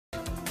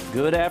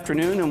Good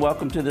afternoon and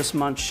welcome to this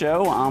month's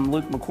show. I'm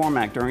Luke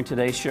McCormack. During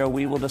today's show,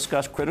 we will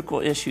discuss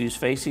critical issues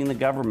facing the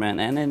government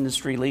and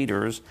industry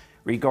leaders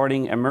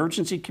regarding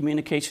emergency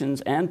communications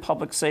and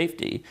public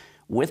safety.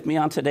 With me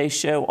on today's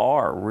show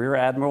are Rear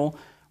Admiral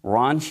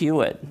Ron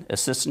Hewitt,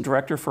 Assistant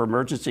Director for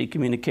Emergency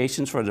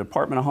Communications for the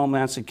Department of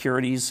Homeland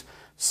Security's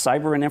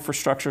Cyber and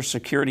Infrastructure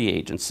Security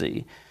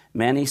Agency,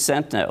 Manny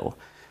Centeno,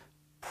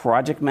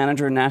 Project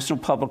Manager, National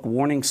Public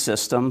Warning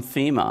System,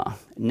 FEMA,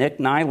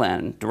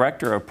 Nilan,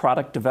 Director of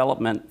Product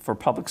Development for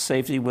Public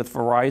Safety with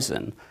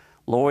Verizon,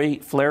 Laurie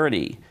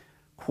Flaherty,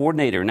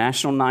 Coordinator,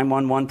 National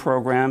 911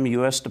 Program,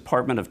 U.S.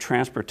 Department of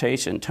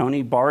Transportation,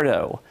 Tony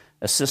Bardo,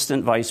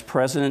 Assistant Vice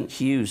President,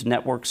 Hughes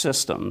Network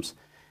Systems,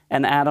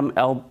 and Adam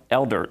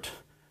Eldert,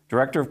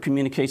 Director of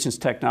Communications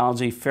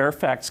Technology,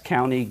 FairFax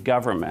County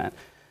Government.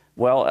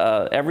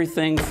 Well,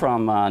 everything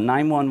from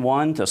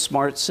 911 to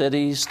smart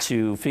cities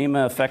to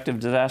FEMA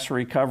effective disaster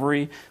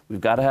recovery, we've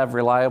got to have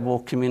reliable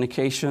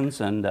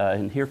communications,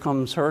 and here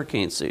comes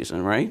hurricane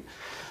season, right?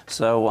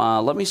 So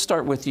let me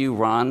start with you,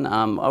 Ron.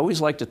 I always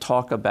like to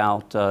talk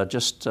about give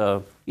us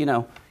a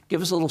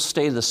little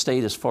state of the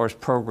state as far as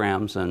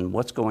programs and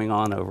what's going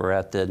on over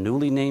at the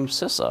newly named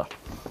CISA.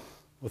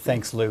 Well,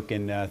 thanks, Luke,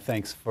 and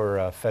thanks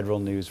for Federal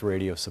News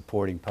Radio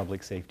supporting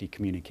public safety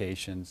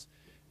communications.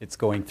 It's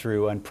going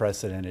through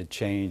unprecedented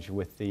change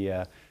with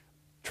the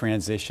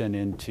transition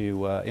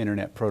into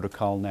internet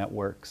protocol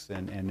networks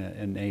and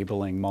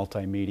enabling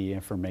multimedia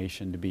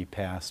information to be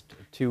passed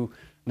to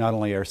not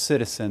only our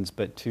citizens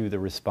but to the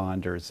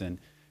responders.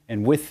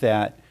 And with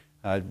that,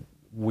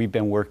 we've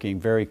been working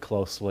very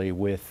closely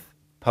with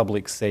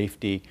public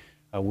safety.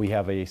 We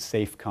have a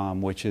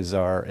SAFECOM, which is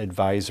our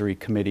advisory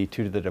committee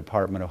to the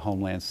Department of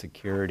Homeland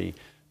Security,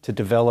 to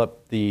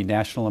develop the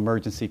National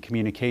Emergency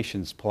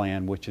Communications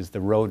Plan, which is the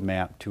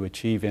roadmap to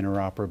achieve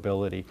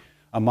interoperability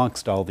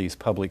amongst all these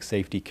public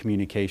safety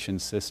communication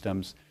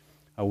systems.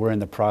 We're in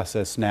the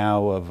process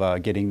now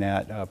of getting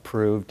that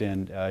approved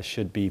and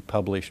should be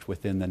published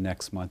within the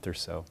next month or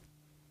so.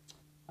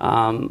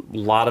 A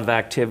lot of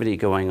activity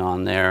going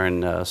on there,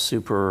 and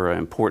super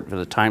important for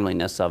the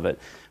timeliness of it.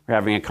 We're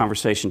having a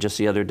conversation just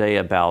the other day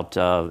about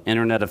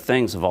Internet of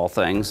Things, of all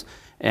things.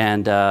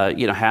 And,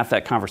 half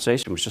that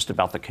conversation was just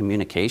about the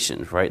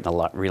communications, right?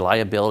 The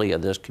reliability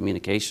of those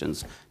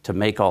communications to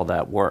make all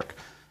that work.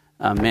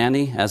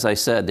 Manny, as I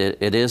said,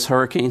 it is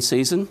hurricane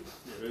season,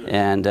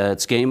 and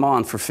it's game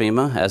on for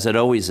FEMA, as it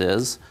always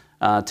is.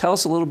 Tell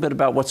us a little bit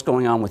about what's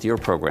going on with your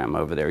program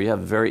over there. You have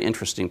a very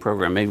interesting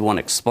program. Maybe you want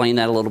to explain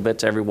that a little bit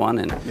to everyone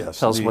and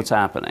tell us what's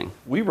happening.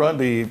 We run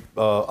the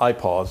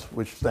IPAWS,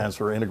 which stands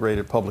for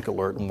Integrated Public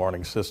Alert and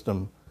Warning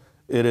System.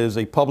 It is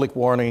a public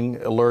warning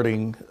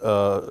alerting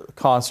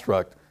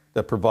construct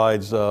that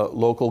provides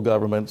local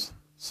governments,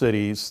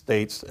 cities,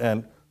 states,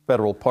 and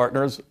federal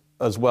partners,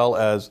 as well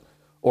as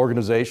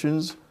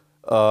organizations,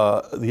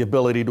 the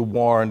ability to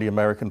warn the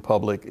American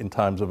public in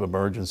times of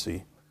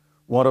emergency.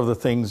 One of the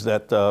things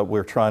that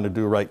we're trying to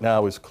do right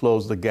now is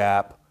close the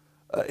gap,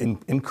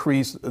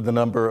 increase the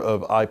number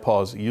of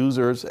IPAWS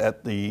users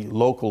at the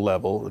local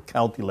level, the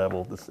county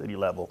level, the city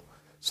level,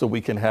 so we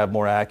can have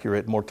more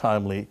accurate, more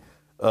timely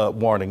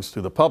warnings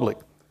to the public.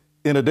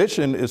 In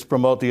addition, is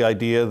promote the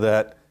idea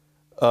that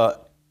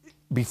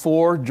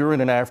before,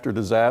 during, and after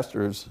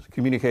disasters,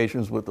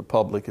 communications with the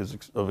public is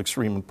of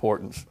extreme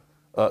importance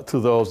to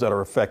those that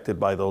are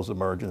affected by those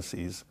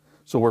emergencies.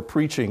 So we're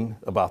preaching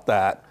about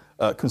that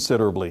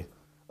considerably.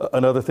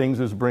 Another thing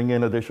is bring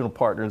in additional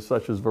partners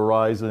such as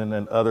Verizon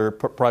and other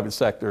private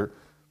sector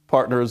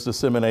partners,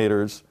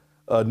 disseminators,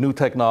 new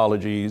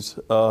technologies,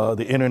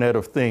 the Internet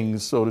of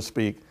Things, so to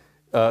speak,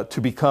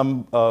 to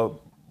become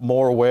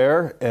more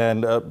aware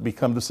and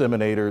become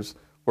disseminators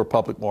for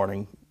public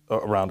warning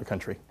around the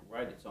country.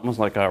 Right, it's almost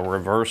like a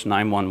reverse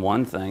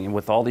 911 thing, and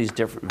with all these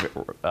different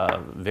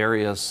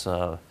various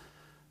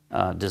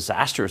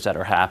disasters that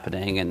are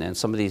happening, and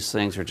some of these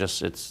things are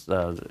just,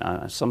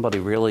 somebody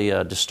really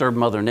disturbed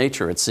Mother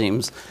Nature, it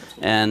seems,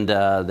 and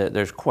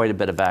there's quite a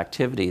bit of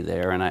activity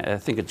there, and I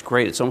think it's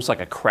great. It's almost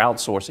like a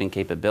crowdsourcing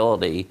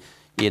capability,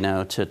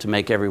 to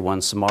make everyone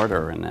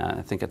smarter, and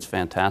I think it's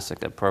fantastic,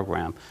 that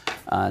program.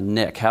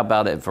 Nick, how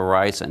about at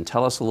Verizon?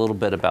 Tell us a little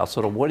bit about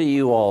sort of what are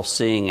you all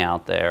seeing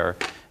out there,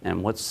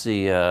 and what's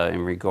the,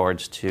 in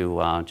regards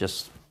to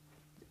just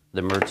the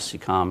emergency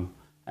comm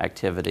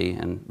activity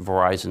and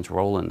Verizon's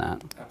role in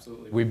that?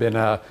 Absolutely. We've been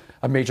a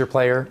major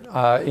player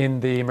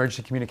in the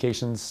emergency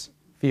communications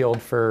field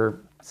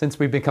since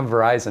we've become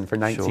Verizon for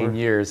 19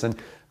 years. And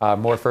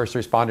more first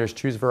responders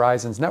choose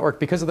Verizon's network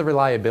because of the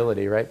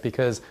reliability, right?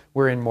 Because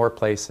we're in more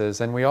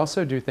places. And we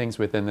also do things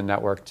within the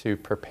network to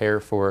prepare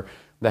for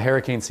the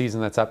hurricane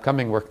season that's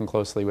upcoming, working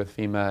closely with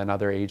FEMA and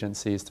other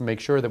agencies to make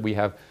sure that we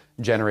have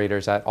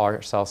generators at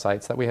our cell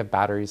sites, that we have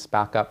batteries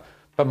backup.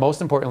 But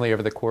most importantly,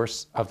 over the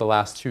course of the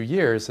last 2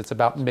 years, it's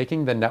about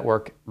making the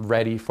network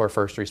ready for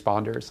first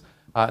responders.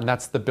 and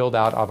that's the build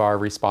out of our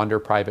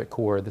responder private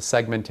core, the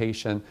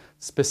segmentation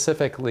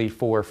specifically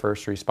for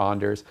first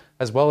responders,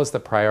 as well as the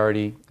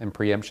priority and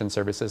preemption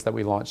services that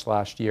we launched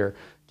last year,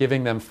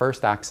 giving them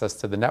first access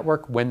to the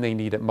network when they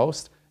need it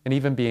most, and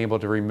even being able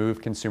to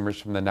remove consumers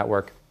from the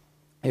network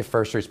if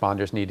first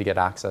responders need to get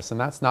access. And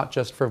that's not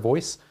just for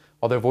voice,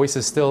 although voice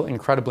is still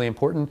incredibly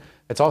important.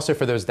 It's also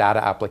for those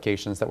data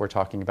applications that we're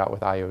talking about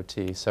with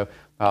IoT. So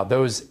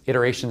those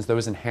iterations,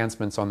 those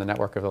enhancements on the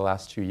network over the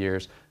last 2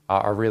 years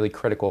are really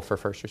critical for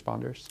first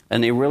responders.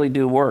 And they really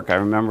do work. I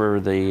remember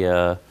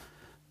the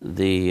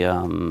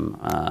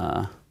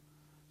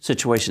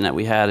situation that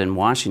we had in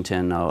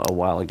Washington a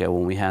while ago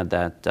when we had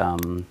that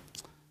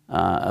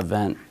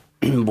event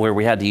where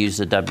we had to use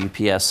the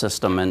WPS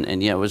system, and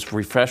it was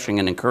refreshing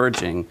and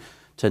encouraging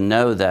to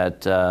know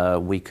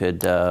that we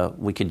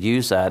could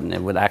use that and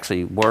it would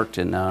actually work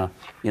in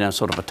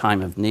sort of a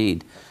time of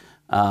need.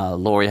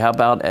 Laurie, how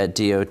about at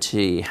DOT?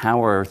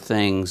 How are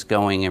things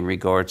going in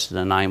regards to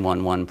the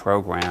 911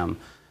 program?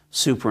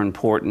 Super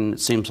important. It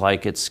seems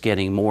like it's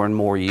getting more and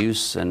more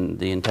use, and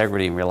the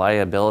integrity and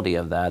reliability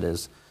of that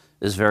is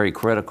very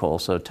critical.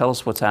 So tell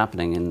us what's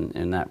happening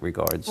in that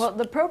regards. Well,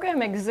 the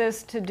program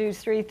exists to do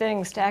three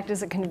things: to act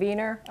as a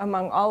convener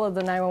among all of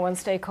the 911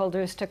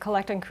 stakeholders, to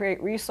collect and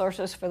create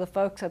resources for the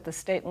folks at the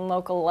state and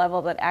local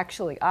level that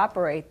actually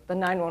operate the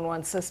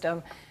 911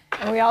 system.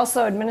 And we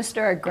also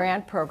administer a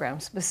grant program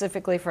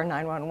specifically for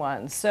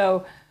 911.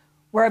 So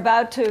we're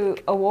about to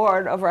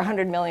award over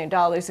 $100 million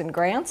in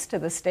grants to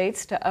the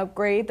states to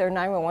upgrade their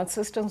 911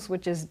 systems,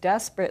 which is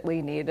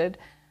desperately needed.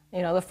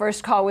 The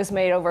first call was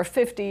made over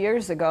 50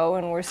 years ago,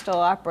 and we're still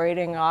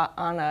operating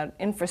on an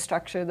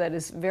infrastructure that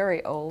is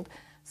very old.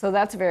 So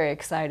that's very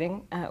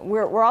exciting.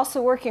 We're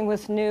also working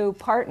with new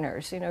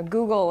partners.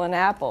 Google and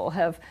Apple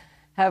have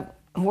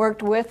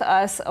worked with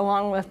us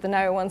along with the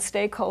 911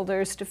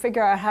 stakeholders to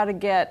figure out how to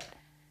get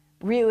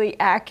really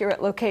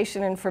accurate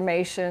location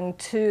information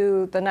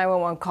to the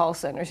 911 call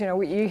centers.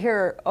 You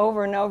hear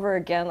over and over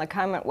again the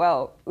comment,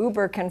 well,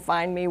 Uber can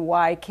find me,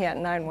 why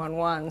can't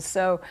 911?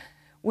 So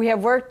we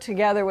have worked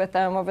together with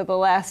them over the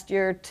last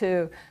year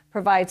to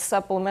provide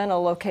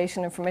supplemental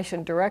location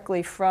information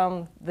directly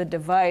from the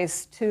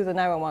device to the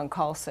 911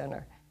 call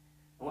center.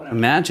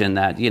 Imagine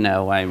that,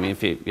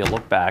 if you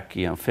look back,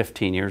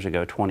 15 years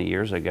ago, 20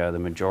 years ago, the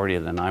majority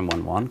of the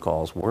 911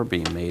 calls were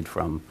being made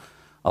from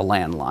a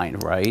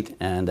landline, right?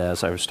 And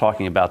as I was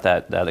talking about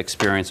that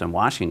experience in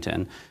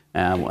Washington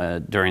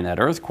during that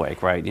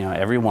earthquake, right?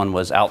 Everyone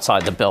was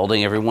outside the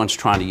building. Everyone's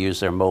trying to use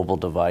their mobile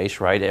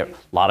device, right? A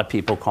lot of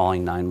people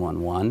calling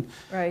 911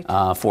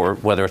 right. For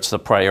whether it's the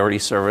priority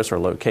service or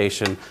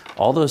location.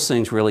 All those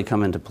things really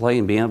come into play,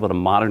 and being able to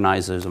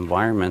modernize those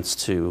environments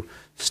to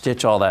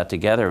stitch all that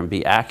together and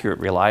be accurate,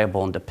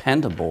 reliable, and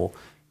dependable,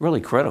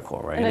 really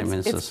critical, right? And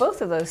it's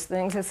both of those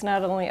things. It's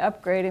not only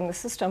upgrading the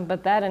system,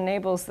 but that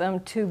enables them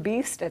to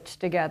be stitched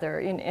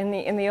together.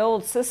 In the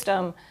old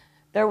system,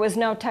 there was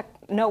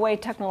no way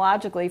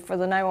technologically for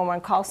the 911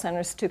 call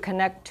centers to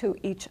connect to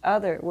each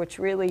other, which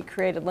really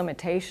created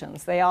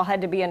limitations. They all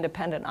had to be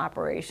independent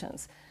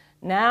operations.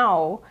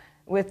 Now,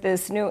 with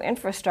this new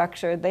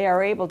infrastructure, they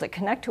are able to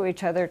connect to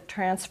each other,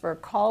 transfer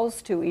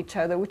calls to each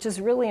other, which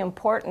is really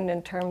important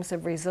in terms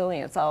of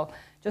resilience.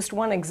 Just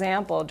one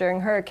example,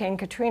 during Hurricane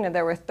Katrina,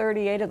 there were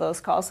 38 of those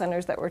call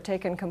centers that were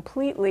taken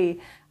completely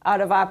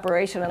out of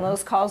operation, and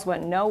those calls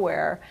went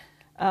nowhere.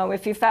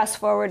 If you fast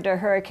forward to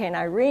Hurricane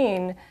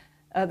Irene,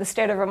 the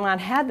state of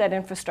Vermont had that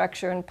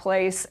infrastructure in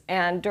place,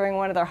 and during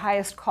one of their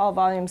highest call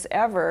volumes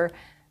ever,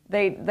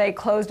 they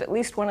closed at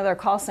least one of their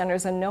call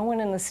centers, and no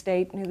one in the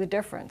state knew the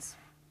difference.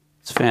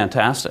 It's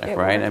fantastic,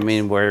 right?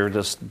 Works. Where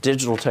this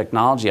digital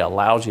technology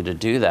allows you to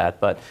do that,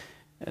 but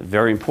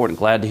very important.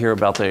 Glad to hear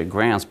about the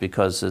grants,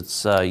 because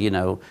it's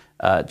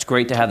it's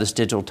great to have this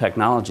digital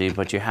technology,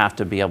 but you have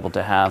to be able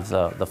to have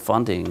the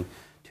funding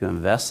to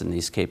invest in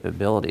these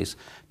capabilities.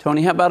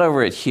 Tony, how about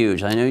over at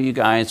Hughes? I know you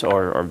guys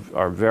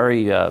are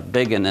very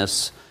big in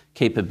this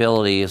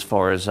capability as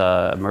far as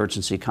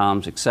emergency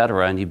comms, et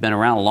cetera, and you've been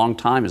around a long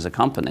time as a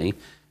company.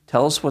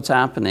 Tell us what's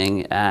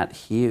happening at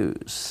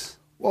Hughes.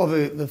 Well,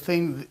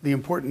 the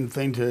important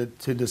thing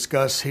to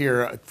discuss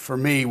here for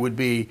me would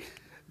be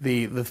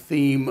the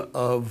theme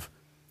of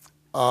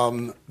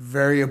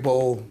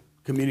variable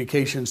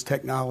communications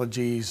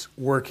technologies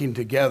working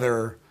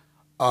together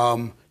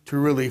to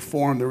really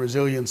form the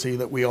resiliency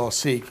that we all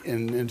seek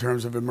in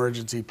terms of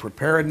emergency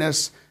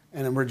preparedness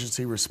and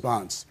emergency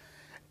response.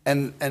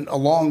 And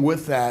along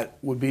with that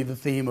would be the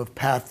theme of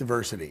path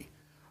diversity.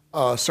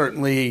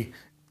 Certainly,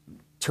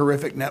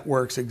 terrific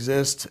networks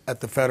exist at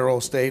the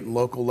federal, state, and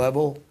local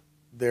level.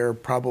 They're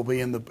probably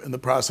in the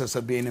process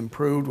of being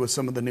improved with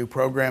some of the new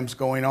programs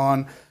going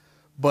on.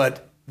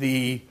 But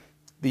the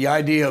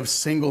idea of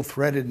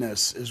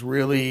single-threadedness is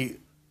really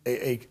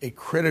a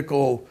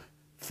critical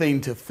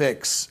thing to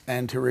fix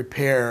and to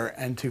repair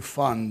and to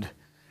fund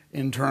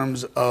in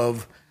terms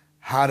of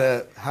how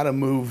to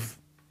move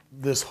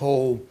this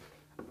whole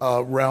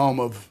realm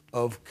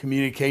of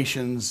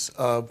communications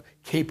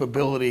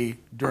capability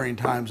during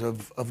times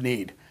of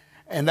need.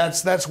 And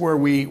that's where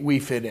we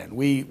fit in.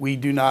 We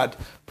do not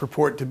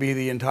purport to be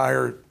the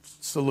entire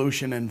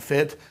solution and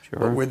fit,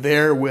 but we're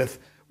there with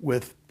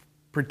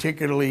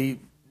particularly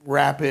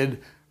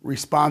rapid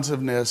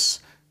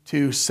responsiveness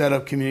to set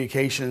up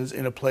communications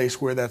in a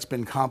place where that's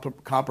been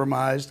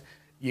compromised.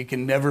 You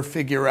can never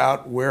figure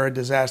out where a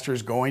disaster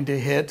is going to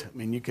hit. I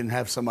mean, you can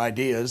have some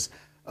ideas,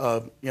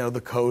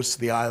 the coasts,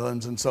 the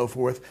islands, and so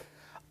forth.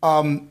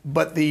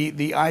 But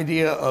the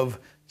idea of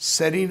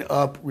setting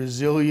up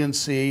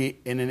resiliency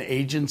in an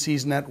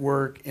agency's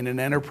network, in an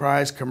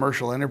enterprise,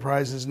 commercial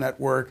enterprises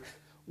network,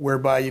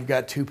 whereby you've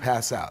got two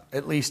paths out,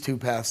 at least two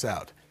paths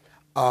out.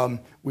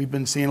 We've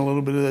been seeing a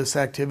little bit of this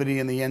activity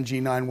in the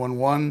NG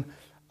 911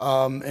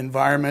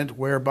 environment,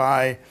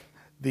 whereby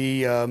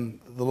the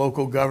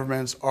local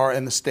governments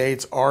and the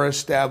states are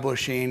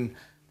establishing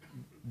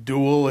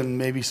dual and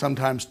maybe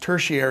sometimes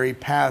tertiary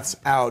paths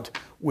out,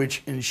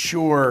 which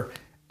ensure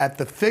at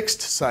the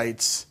fixed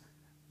sites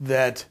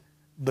that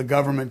the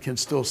government can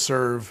still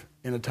serve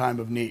in a time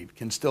of need,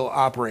 can still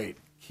operate,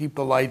 keep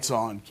the lights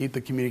on, keep the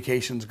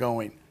communications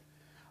going.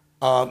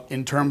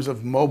 In terms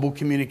of mobile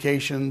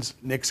communications,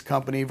 Nick's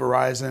company,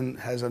 Verizon,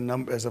 has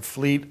a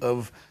fleet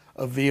of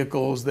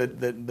vehicles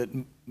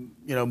that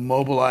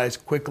mobilize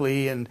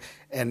quickly and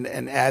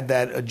add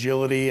that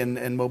agility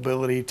and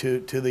mobility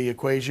to the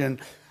equation.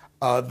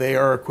 They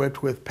are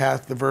equipped with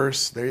path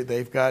diverse.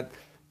 They've got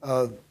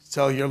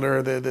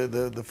cellular, the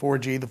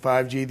 4G, the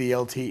 5G, the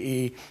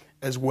LTE,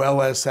 as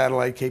well as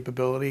satellite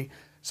capability.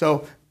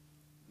 So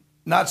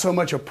not so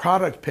much a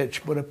product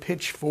pitch, but a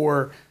pitch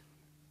for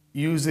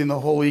using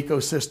the whole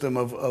ecosystem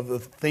of the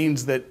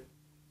things that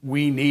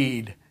we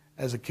need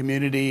as a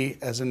community,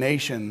 as a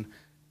nation,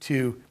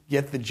 to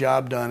get the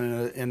job done in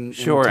a time and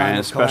of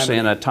especially calamity.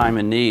 in a time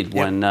of need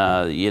when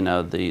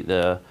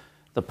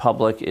the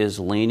public is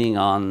leaning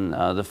on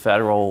the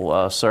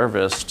federal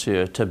service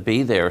to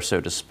be there, so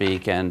to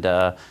speak. And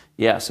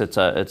yes, it's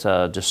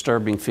a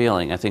disturbing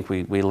feeling. I think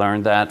we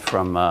learned that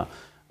from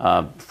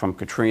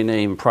Katrina,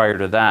 even prior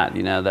to that.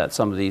 That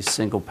some of these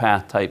single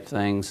path type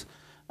things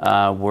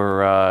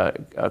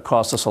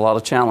cost us a lot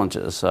of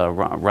challenges.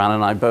 Ron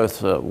and I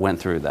both went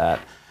through that.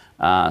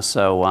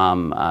 So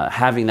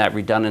having that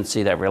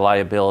redundancy, that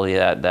reliability,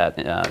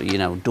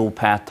 that dual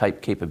path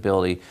type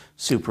capability,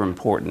 super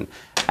important.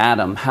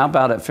 Adam, how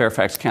about at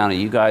Fairfax County?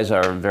 You guys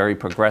are a very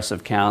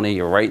progressive county.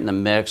 You're right in the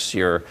mix.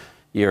 You're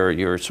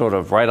sort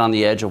of right on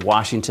the edge of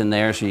Washington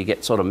there, so you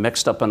get sort of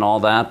mixed up in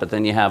all that. But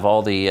then you have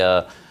all the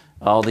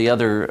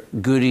other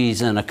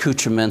goodies and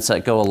accoutrements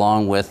that go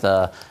along with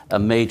a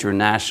major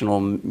national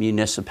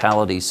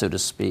municipality, so to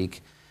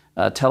speak.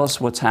 Tell us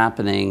what's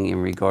happening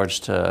in regards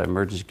to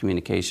emergency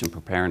communication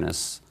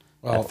preparedness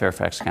at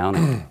Fairfax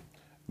County.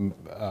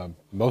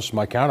 Most of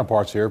my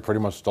counterparts here pretty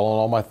much stolen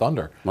all my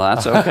thunder. Well,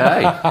 that's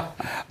okay.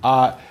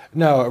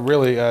 No,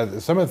 really,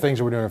 some of the things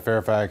that we're doing at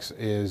Fairfax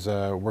is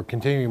we're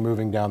continuing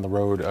moving down the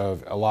road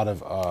of a lot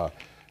of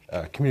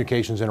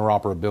communications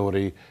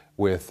interoperability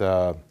with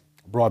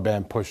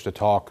broadband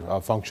push-to-talk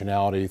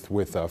functionality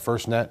with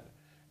FirstNet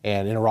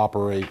and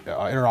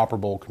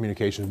interoperable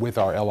communications with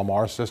our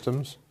LMR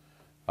systems.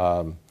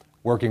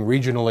 Working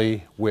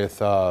regionally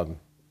with our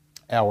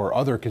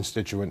other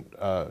constituent,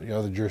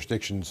 other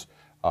jurisdictions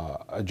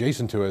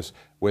adjacent to us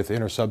with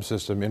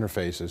inter-subsystem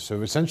interfaces.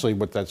 So essentially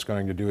what that's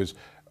going to do is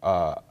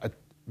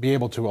be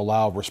able to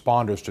allow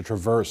responders to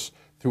traverse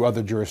through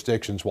other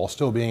jurisdictions while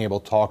still being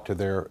able to talk to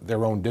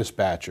their own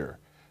dispatcher,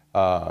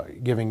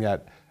 giving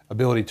that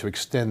ability to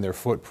extend their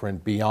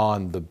footprint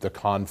beyond the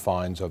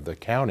confines of the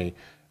county,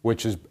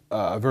 which is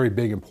a very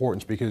big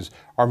importance because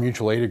our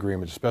mutual aid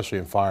agreements, especially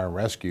in fire and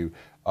rescue,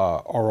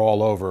 are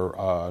all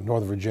over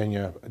Northern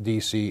Virginia,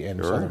 D.C.,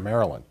 and Southern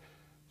Maryland.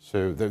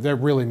 So that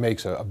really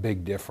makes a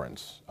big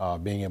difference,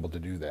 being able to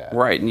do that.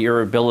 Right, and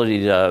your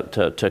ability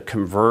to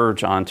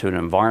converge onto an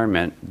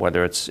environment,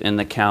 whether it's in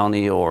the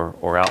county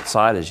or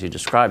outside, as you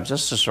described,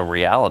 just a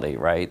reality,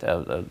 right,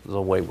 the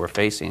way we're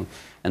facing.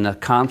 And the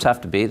comms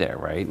have to be there,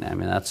 right? I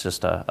mean, that's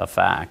just a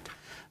fact.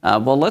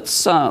 Well,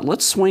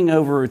 let's swing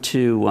over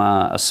to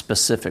a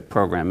specific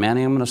program.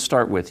 Manny, I'm going to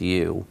start with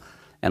you.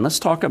 And let's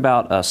talk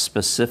about a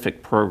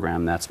specific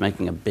program that's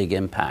making a big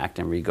impact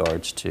in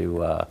regards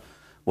to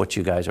what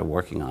you guys are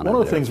working on. One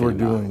of the things we're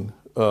doing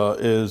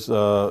is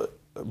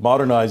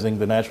modernizing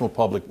the National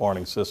Public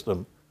Warning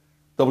System.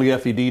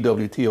 WFED,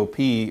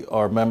 WTOP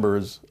are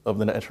members of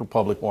the National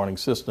Public Warning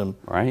System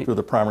through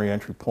the Primary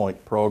Entry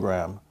Point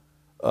program.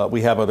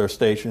 We have other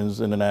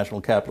stations in the National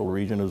Capital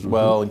Region as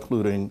well,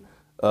 including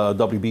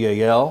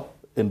WBAL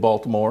in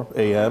Baltimore,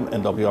 AM,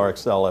 and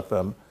WRXL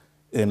FM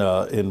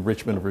in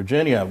Richmond,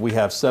 Virginia. We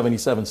have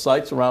 77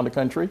 sites around the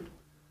country.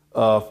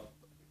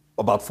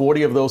 About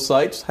 40 of those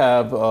sites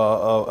have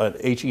an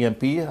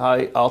HEMP,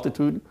 high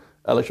altitude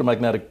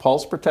electromagnetic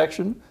pulse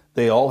protection.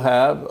 They all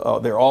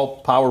have, they're all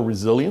power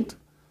resilient.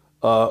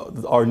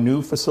 Our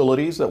new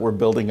facilities that we're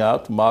building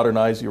out to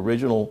modernize the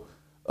original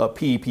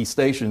PEP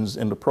stations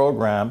in the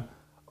program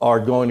are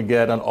going to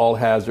get an all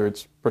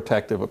hazards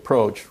protective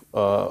approach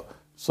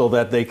so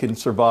that they can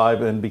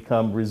survive and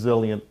become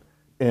resilient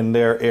in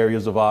their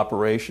areas of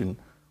operation.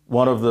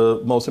 One of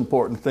the most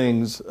important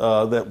things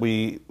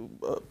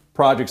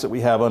projects that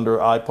we have under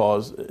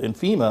IPAWS in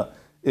FEMA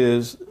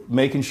is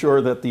making sure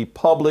that the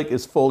public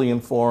is fully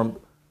informed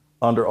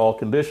under all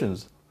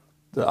conditions.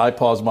 The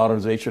IPAWS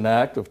Modernization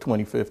Act of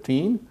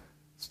 2015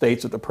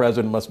 states that the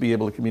president must be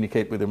able to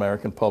communicate with the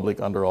American public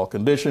under all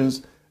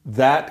conditions.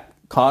 That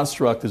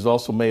construct is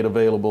also made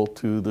available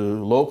to the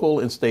local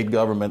and state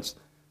governments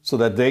so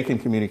that they can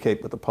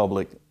communicate with the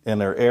public in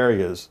their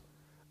areas.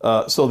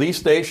 So these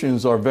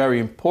stations are very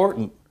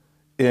important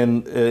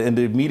in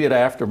the immediate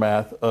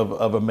aftermath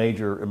of a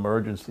major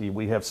emergency.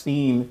 We have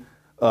seen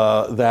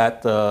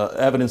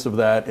evidence of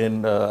that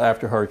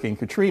after Hurricane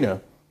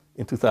Katrina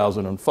in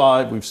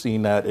 2005. We've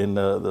seen that in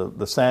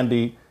the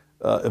Sandy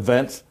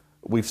events.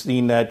 We've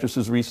seen that just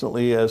as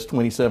recently as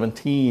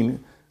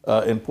 2017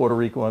 in Puerto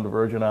Rico and the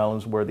Virgin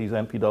Islands, where these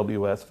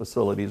NPWS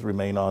facilities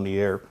remain on the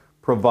air,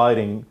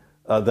 providing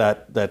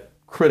that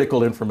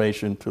critical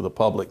information to the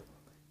public.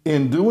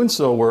 In doing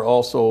so, we're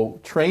also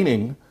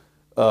training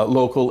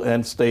local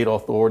and state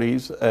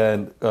authorities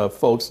and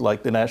folks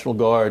like the National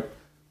Guard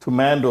to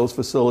man those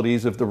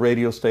facilities if the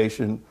radio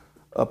station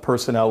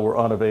personnel were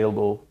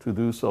unavailable to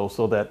do so,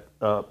 so that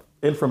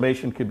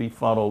information could be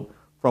funneled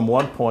from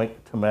one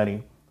point to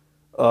many.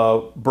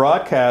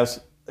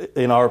 Broadcast,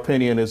 in our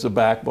opinion, is a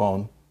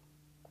backbone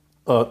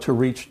to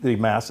reach the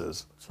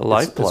masses. It's a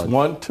lifeblood. It's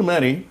one to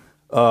many.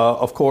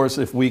 Of course,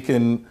 if we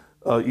can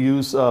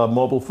use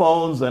mobile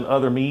phones and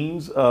other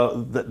means,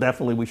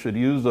 definitely we should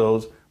use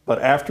those. But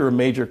after a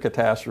major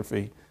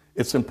catastrophe,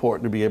 it's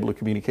important to be able to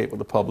communicate with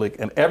the public.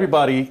 And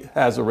everybody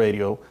has a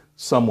radio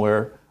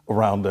somewhere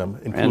around them,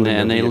 including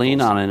and they vehicles.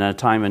 lean on it in a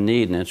time of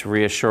need, and it's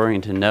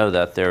reassuring to know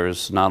that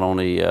there's not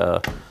only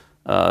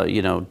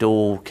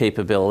dual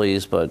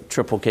capabilities, but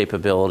triple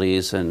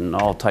capabilities and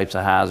all types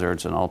of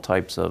hazards and all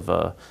types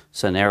of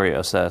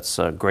scenarios. That's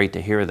great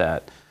to hear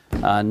that.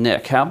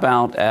 Nick, how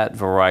about at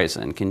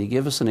Verizon? Can you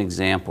give us an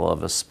example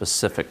of a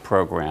specific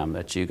program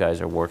that you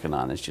guys are working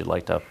on that you'd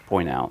like to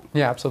point out?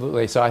 Yeah,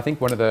 absolutely. So I think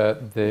one of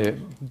the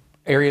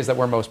areas that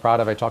we're most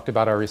proud of, I talked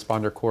about our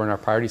responder corps and our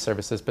priority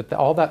services, but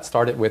all that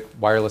started with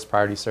wireless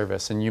priority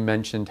service. And you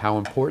mentioned how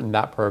important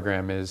that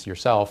program is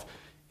yourself.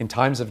 In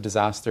times of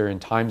disaster, in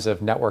times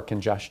of network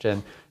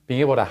congestion, being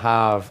able to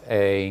have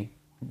a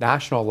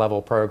national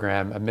level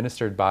program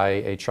administered by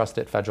a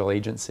trusted federal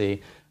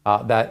agency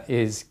that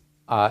is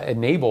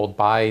enabled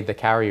by the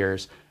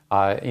carriers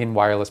in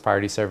wireless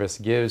priority service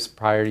gives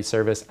priority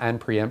service and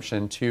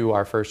preemption to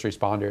our first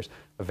responders,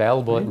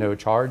 available at no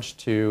charge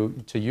to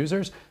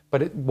users.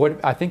 But what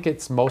I think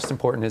it's most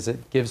important is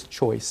it gives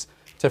choice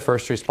to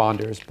first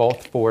responders,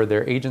 both for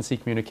their agency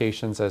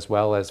communications as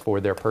well as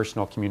for their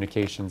personal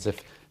communications.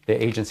 If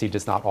the agency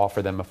does not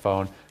offer them a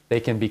phone,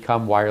 they can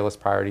become wireless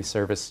priority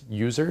service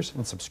users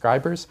and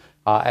subscribers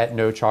at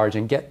no charge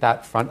and get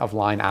that front of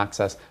line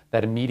access,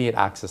 that immediate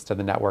access to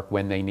the network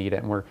when they need it.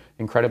 And we're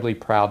incredibly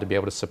proud to be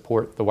able to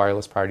support the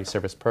wireless priority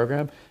service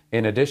program,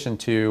 in addition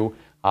to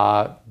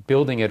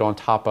building it on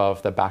top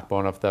of the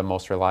backbone of the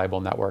most reliable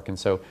network. And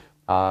so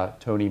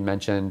Tony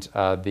mentioned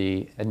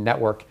the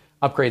network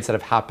upgrades that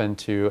have happened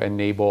to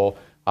enable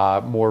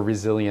more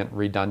resilient,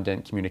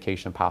 redundant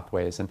communication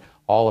pathways, and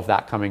all of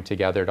that coming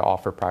together to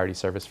offer priority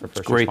service for first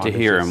responders. Great to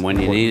hear, and when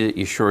you need it,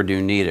 you sure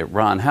do need it.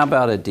 Ron, how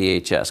about at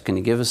DHS? Can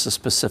you give us a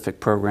specific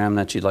program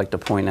that you'd like to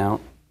point out?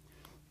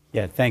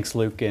 Yeah, thanks,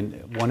 Luke.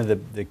 And one of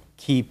the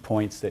key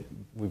points that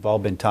we've all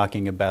been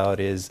talking about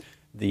is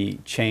the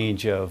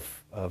change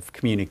of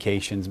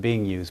communications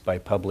being used by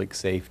public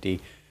safety.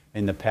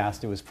 In the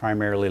past, it was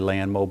primarily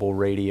land mobile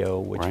radio,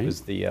 which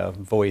was the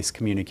voice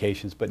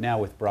communications. But now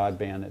with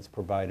broadband that's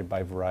provided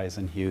by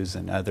Verizon, Hughes,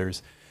 and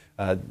others,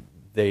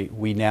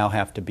 we now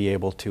have to be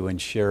able to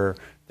ensure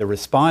the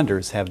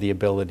responders have the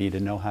ability to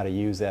know how to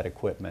use that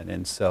equipment.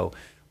 And so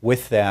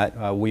with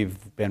that,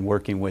 we've been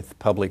working with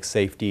public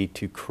safety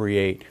to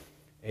create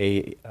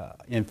a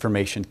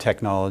information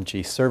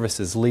technology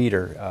services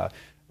leader,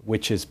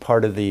 which is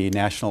part of the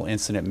National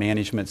Incident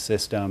Management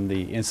System,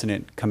 the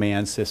Incident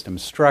Command System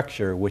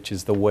structure, which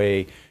is the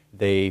way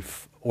they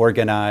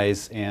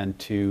organize and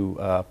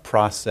to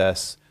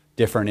process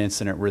different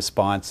incident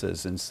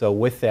responses. And so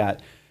with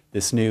that,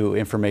 this new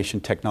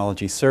Information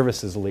Technology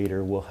Services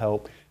leader will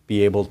help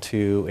be able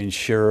to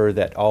ensure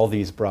that all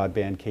these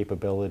broadband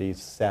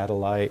capabilities,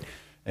 satellite,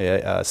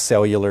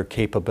 cellular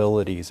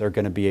capabilities are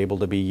going to be able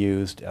to be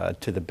used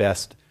to the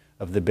best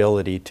of the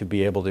ability to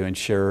be able to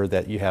ensure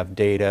that you have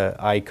data,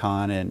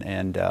 icon,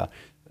 and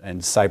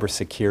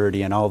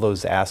cybersecurity, and all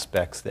those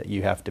aspects that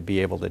you have to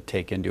be able to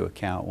take into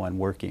account when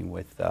working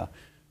with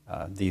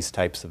these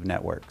types of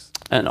networks.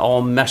 And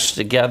all meshed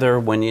together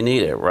when you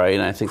need it, right?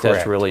 And I think Correct.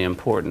 that's really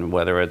important,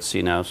 whether it's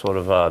sort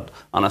of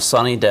on a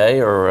sunny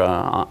day or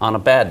on a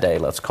bad day,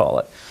 let's call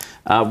it.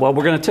 Well,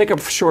 we're going to take a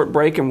short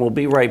break and we'll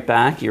be right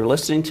back. You're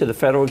listening to the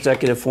Federal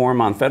Executive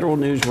Forum on Federal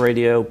News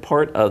Radio,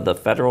 part of the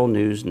Federal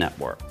News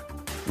Network.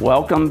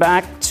 Welcome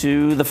back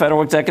to the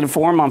Federal Executive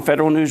Forum on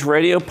Federal News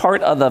Radio,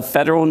 part of the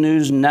Federal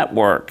News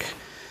Network.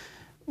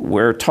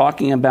 We're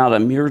talking about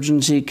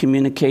emergency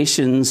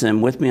communications,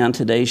 and with me on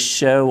today's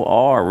show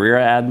are Rear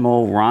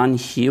Admiral Ron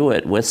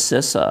Hewitt with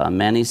CISA,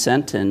 Manny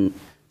Centeno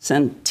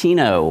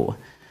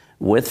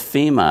with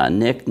FEMA,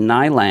 Nick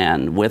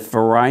Nilan with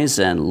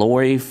Verizon,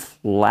 Laurie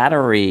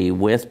Flaherty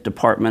with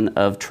Department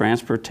of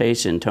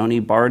Transportation, Tony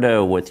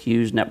Bardo with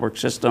Hughes Network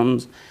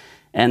Systems,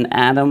 and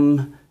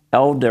Adam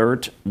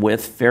Eldert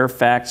with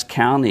Fairfax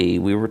County.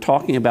 We were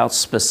talking about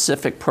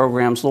specific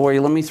programs. Laurie,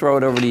 let me throw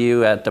it over to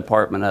you at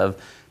Department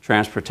of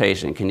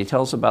Transportation. Can you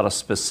tell us about a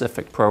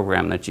specific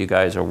program that you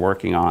guys are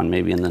working on,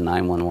 maybe in the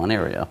 911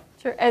 area?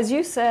 Sure. As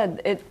you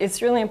said,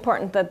 it's really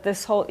important that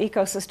this whole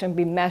ecosystem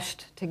be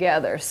meshed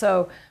together.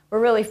 So we're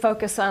really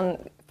focusing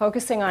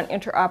on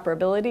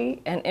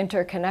interoperability and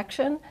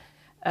interconnection,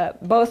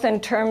 both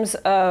in terms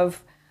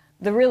of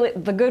the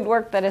good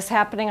work that is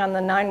happening on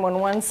the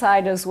 911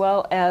 side, as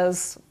well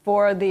as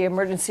for the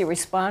emergency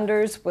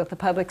responders with the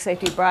public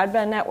safety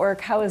broadband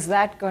network. How is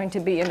that going to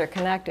be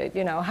interconnected?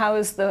 You know, how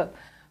is the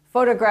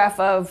photograph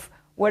of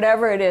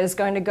whatever it is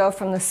going to go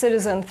from the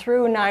citizen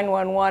through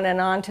 911 and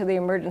on to the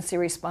emergency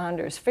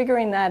responders?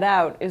 Figuring that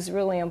out is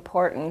really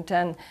important,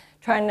 and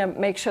trying to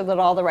make sure that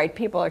all the right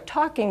people are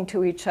talking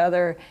to each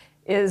other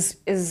is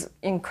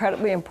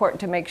incredibly important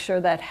to make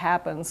sure that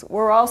happens.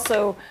 We're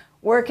also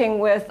working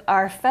with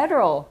our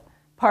federal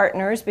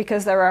partners,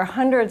 because there are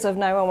hundreds of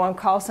 911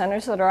 call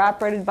centers that are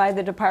operated by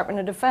the Department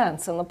of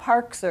Defense and the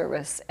Park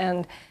Service,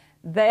 and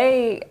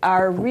they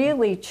are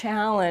really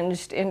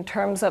challenged in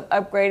terms of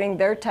upgrading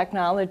their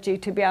technology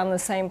to be on the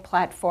same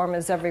platform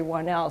as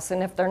everyone else.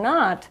 And if they're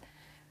not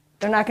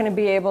going to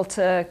be able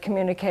to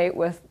communicate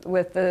with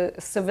the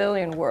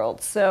civilian world.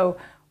 So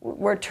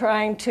we're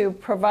trying to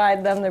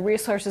provide them the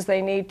resources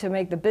they need to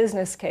make the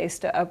business case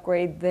to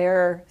upgrade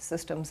their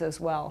systems as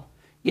well.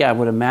 Yeah, I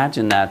would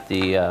imagine that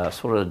the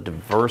sort of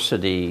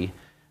diversity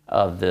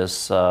of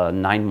this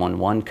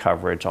 911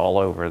 coverage all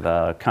over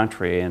the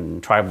country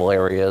and tribal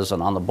areas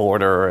and on the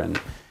border and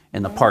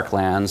in the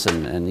parklands,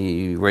 and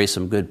you raised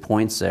some good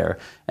points there.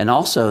 And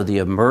also the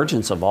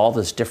emergence of all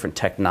this different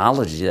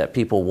technology that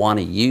people want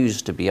to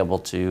use to be able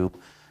to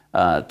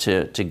I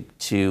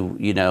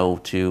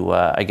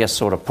guess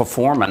sort of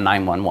perform a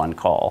 911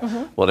 call,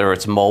 whether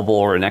it's mobile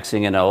or next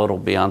thing you know, it'll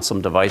be on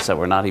some device that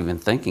we're not even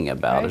thinking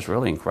about. Right. It's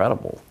really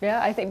incredible. Yeah,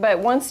 I think, but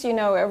once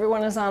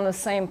everyone is on the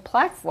same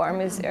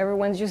platform,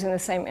 everyone's using the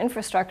same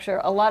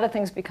infrastructure, a lot of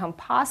things become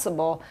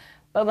possible,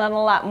 but then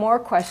a lot more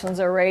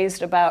questions are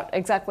raised about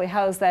exactly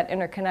how is that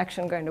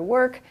interconnection going to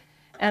work,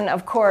 and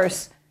of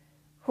course,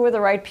 who are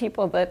the right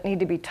people that need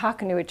to be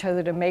talking to each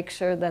other to make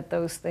sure that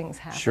those things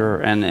happen.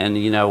 Sure, and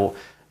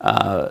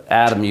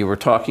Adam, you were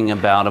talking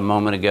about a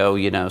moment ago,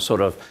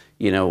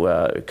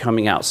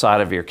 coming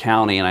outside of your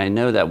county, and I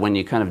know that when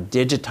you kind of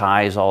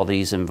digitize all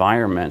these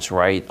environments,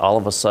 right, all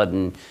of a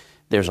sudden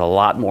there's a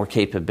lot more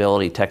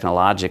capability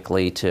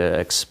technologically to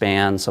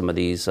expand some of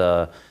these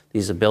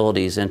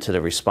abilities into the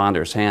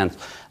responders' hands.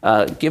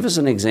 Give us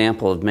an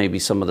example of maybe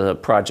some of the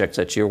projects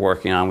that you're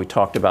working on. We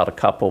talked about a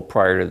couple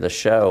prior to the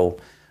show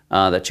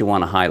that you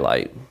want to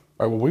highlight.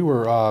 All right, well, we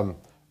were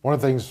one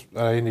of the things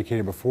I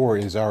indicated before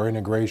is our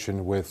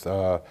integration with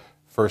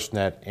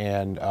FirstNet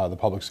and the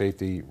Public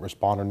Safety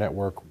Responder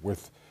Network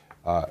with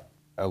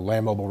a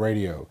land mobile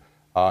radio,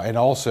 and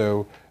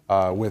also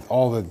with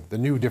all the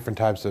new different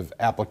types of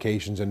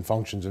applications and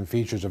functions and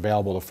features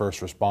available to first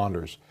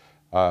responders.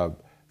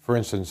 For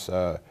instance,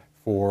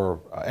 for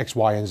X,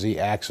 Y, and Z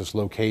axis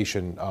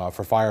location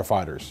for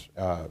firefighters,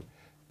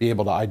 be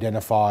able to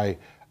identify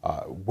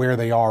where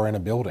they are in a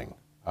building,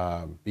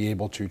 be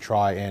able to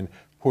try and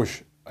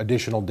push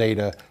additional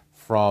data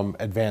from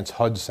advanced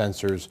HUD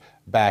sensors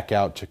back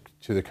out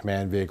to the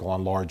command vehicle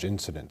on large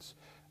incidents.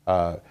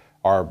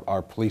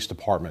 Our police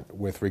department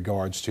with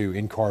regards to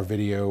in-car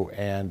video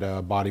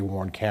and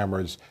body-worn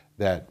cameras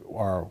that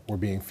were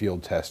being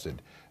field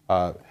tested.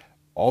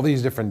 All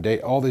these different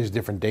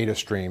data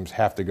streams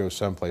have to go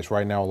someplace.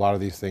 Right now, a lot of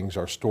these things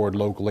are stored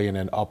locally and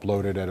then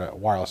uploaded at a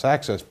wireless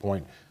access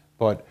point,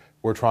 but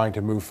we're trying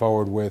to move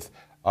forward with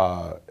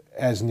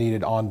as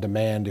needed on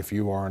demand if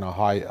you are in a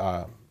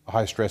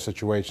high stress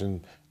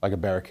situation like a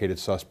barricaded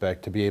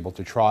suspect, to be able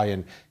to try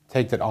and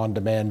take that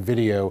on-demand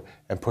video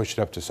and push it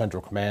up to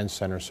Central Command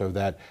Center so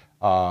that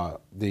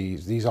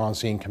these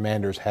on-scene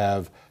commanders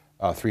have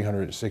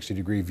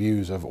 360-degree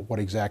views of what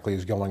exactly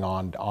is going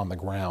on the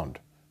ground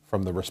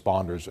from the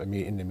responders in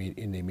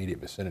the immediate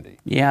vicinity.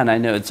 Yeah, and I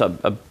know it's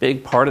a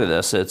big part of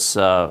this. It's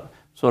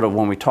sort of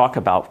when we talk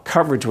about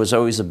coverage was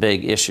always a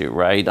big issue,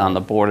 right, on the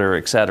border,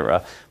 et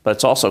cetera, but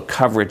it's also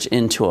coverage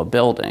into a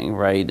building,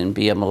 right, and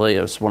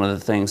BMLE is one of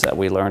the things that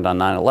we learned on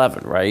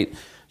 9/11, right?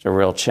 It's a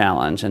real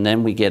challenge. And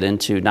then we get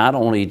into not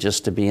only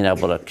just to being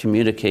able to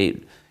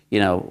communicate,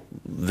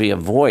 via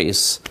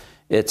voice,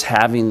 it's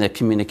having the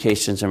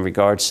communications in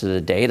regards to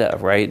the data,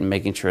 right, and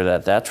making sure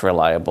that that's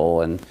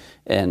reliable and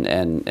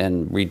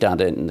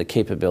redundant, and the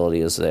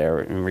capability is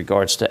there in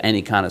regards to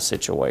any kind of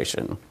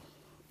situation.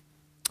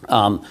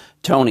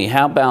 Tony,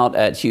 how about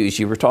at Hughes?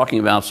 You were talking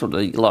about sort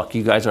of, look,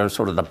 you guys are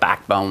sort of the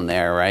backbone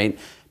there, right?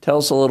 Tell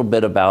us a little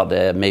bit about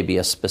maybe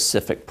a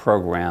specific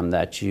program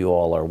that you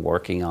all are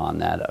working on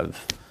that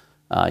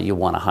you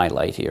want to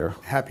highlight here.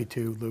 Happy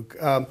to, Luke.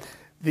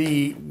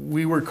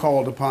 We were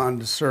called upon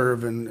to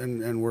serve,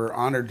 and we're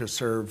honored to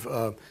serve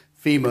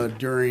FEMA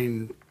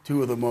during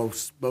two of the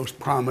most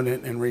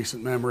prominent in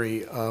recent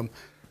memory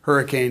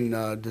hurricane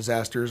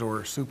disasters,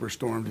 or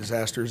superstorm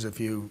disasters, if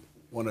you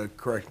want to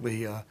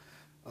correctly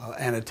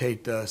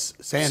annotate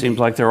Sandy. Seems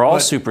like they're all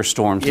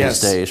superstorms these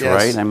days, yes.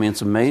 right? I mean,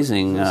 it's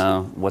amazing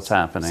what's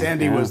happening.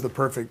 Sandy was the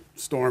perfect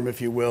storm,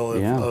 if you will,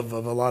 of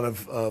a lot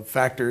of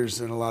factors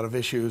and a lot of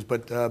issues.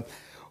 But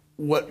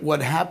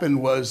what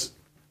happened was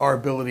our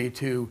ability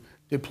to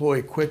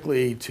deploy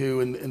quickly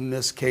to, in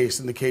this case,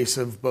 in the case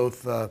of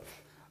both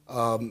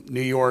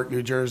New York,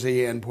 New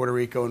Jersey, and Puerto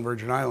Rico and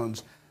Virgin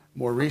Islands,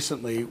 more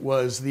recently,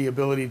 was the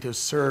ability to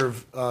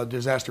serve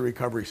disaster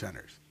recovery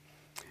centers.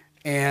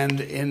 And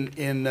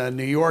in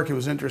New York, it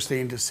was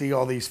interesting to see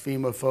all these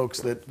FEMA folks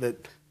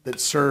that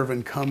serve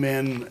and come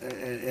in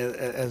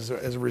as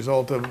a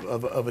result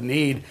of a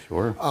need.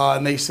 Sure.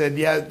 And they said,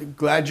 "Yeah,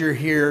 glad you're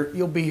here.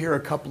 You'll be here a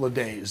couple of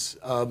days.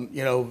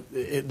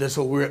 This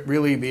will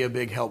really be a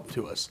big help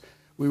to us."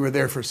 We were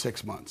there for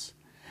 6 months.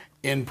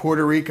 In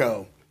Puerto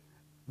Rico,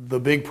 the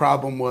big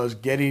problem was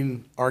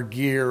getting our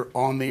gear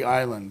on the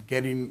island,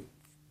 getting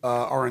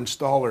our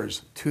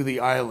installers to the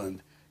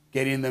island,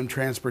 getting them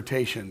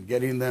transportation,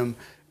 getting them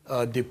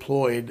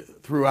deployed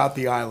throughout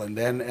the island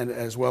and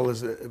as well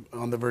as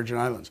on the Virgin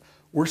Islands.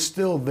 We're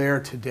still there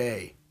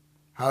today.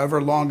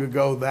 However long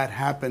ago that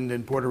happened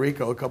in Puerto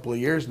Rico, a couple of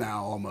years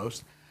now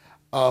almost,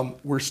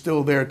 we're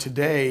still there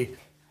today,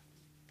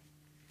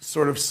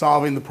 sort of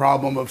solving the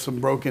problem of some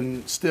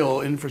broken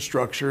still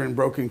infrastructure and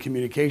broken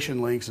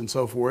communication links and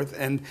so forth.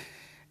 And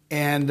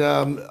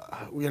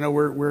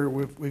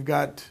we've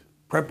got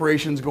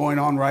preparations going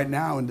on right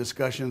now in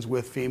discussions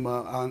with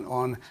FEMA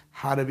on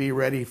how to be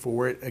ready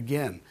for it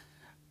again.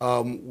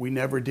 We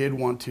never did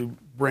want to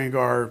bring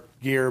our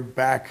gear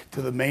back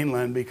to the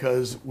mainland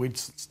because we'd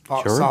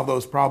solve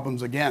those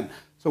problems again.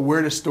 So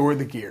where to store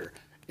the gear?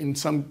 In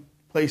some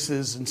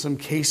places, in some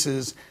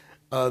cases,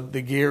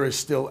 the gear is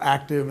still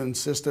active and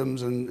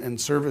systems and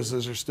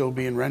services are still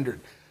being rendered.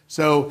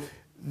 So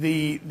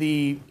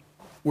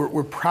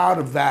we're proud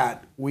of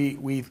that.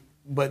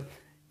 But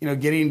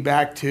getting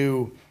back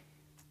to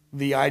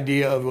the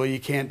idea of, well,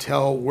 you can't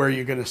tell where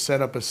you're going to set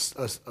up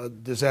a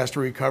disaster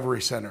recovery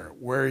center,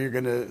 where you're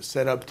going to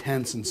set up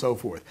tents and so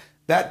forth.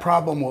 That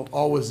problem will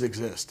always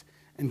exist.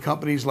 And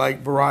companies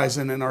like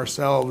Verizon and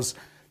ourselves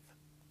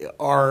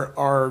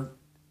are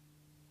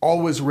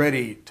always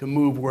ready to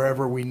move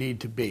wherever we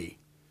need to be.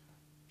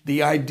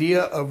 The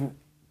idea of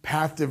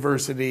path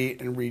diversity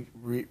and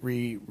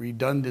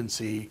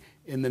redundancy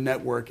in the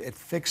network at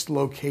fixed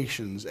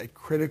locations, at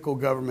critical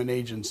government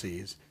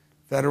agencies,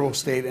 federal,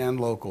 state, and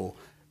local,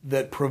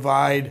 that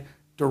provide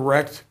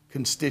direct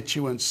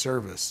constituent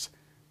service.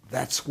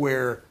 That's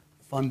where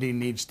funding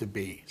needs to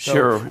be. So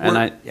sure,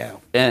 and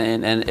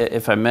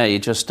if I may,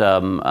 just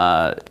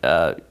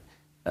it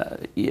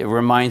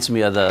reminds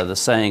me of the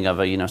saying of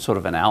sort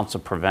of an ounce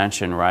of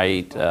prevention,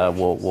 right?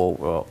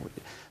 So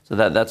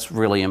that's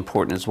really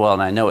important as well.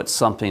 And I know it's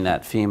something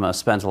that FEMA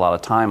spends a lot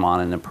of time on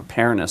in the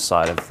preparedness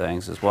side of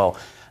things as well.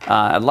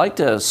 I'd like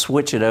to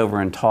switch it over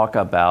and talk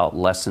about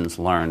lessons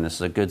learned. This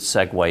is a good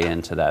segue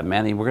into that.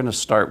 Manny, we're going to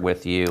start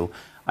with you.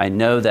 I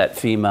know that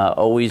FEMA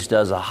always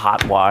does a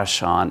hot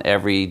wash on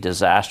every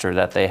disaster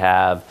that they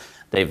have.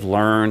 They've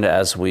learned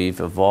as we've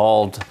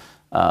evolved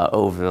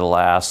over the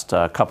last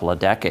couple of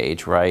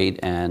decades, right?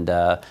 And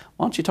why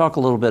don't you talk a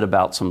little bit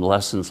about some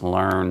lessons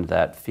learned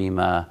that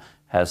FEMA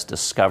has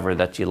discovered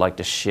that you'd like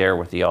to share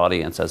with the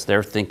audience as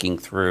they're thinking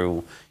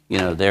through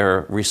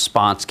their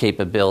response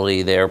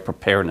capability, their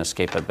preparedness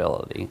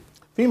capability.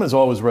 FEMA is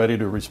always ready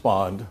to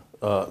respond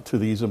to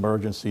these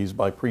emergencies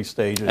by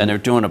pre-staging. And they're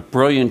doing a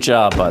brilliant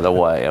job, by the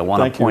way. I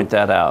want to point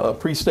that out.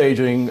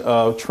 Pre-staging,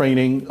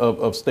 training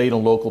of state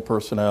and local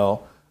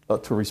personnel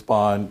to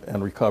respond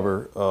and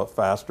recover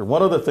faster.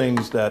 One of the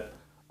things that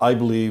I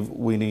believe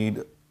we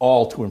need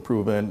all to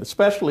improve in,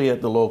 especially at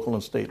the local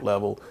and state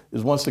level,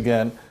 is once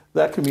again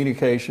that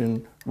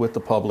communication with the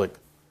public.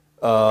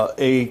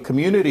 A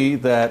community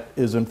that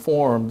is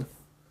informed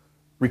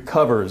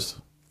recovers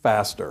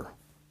faster.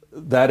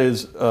 That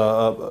is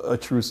a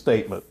true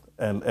statement,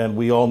 and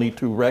we all need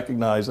to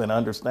recognize and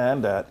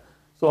understand that.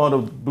 So on a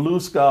blue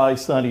sky,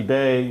 sunny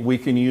day, we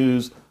can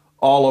use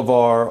all of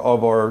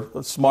our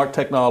smart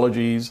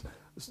technologies,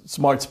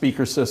 smart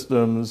speaker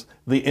systems,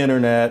 the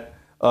internet,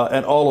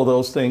 and all of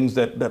those things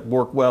that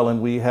work well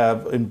and we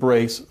have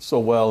embraced so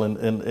well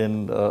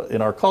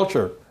in our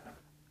culture.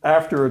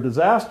 After a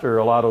disaster,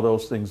 a lot of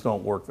those things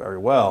don't work very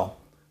well,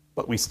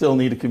 but we still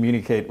need to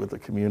communicate with the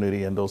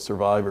community and those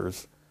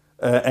survivors.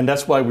 And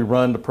that's why we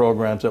run the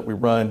programs that we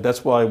run.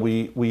 That's why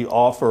we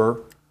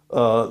offer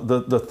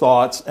the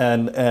thoughts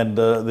and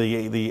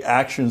the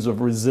actions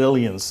of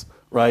resilience,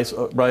 right?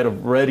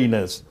 Of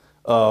readiness,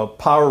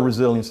 power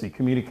resiliency,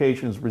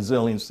 communications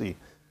resiliency,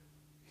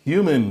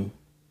 human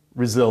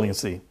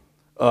resiliency,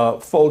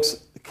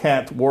 Folks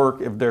can't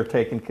work if they're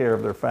taking care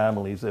of their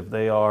families, if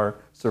they are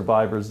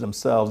survivors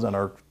themselves and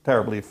are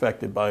terribly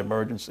affected by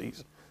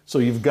emergencies. So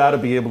you've got to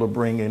be able to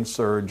bring in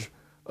surge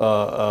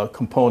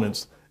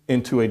components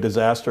into a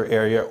disaster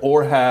area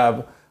or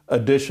have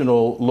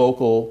additional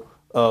local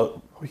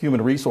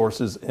human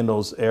resources in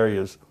those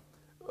areas.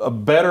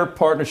 Better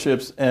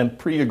partnerships and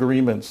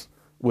pre-agreements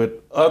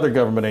with other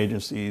government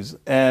agencies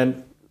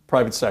and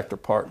private sector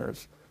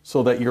partners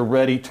so that you're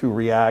ready to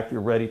react, you're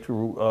ready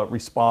to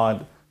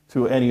respond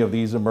to any of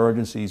these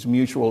emergencies,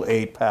 mutual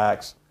aid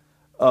packs.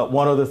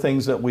 One of the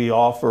things that we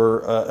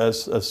offer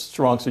as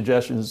strong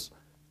suggestions,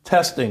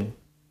 testing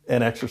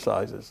and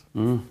exercises.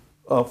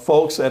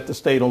 Folks at the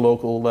state and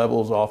local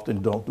levels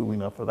often don't do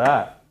enough of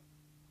that.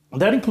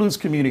 That includes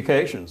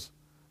communications.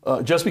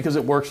 Just because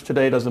it works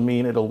today doesn't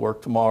mean it'll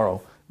work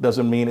tomorrow.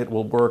 Doesn't mean it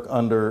will work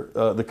under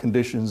the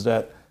conditions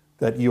that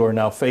you are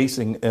now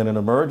facing in an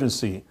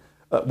emergency.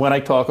 When I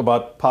talk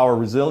about power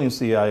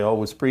resiliency, I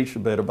always preach a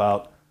bit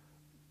about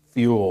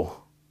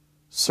fuel,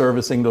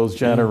 servicing those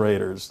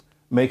generators,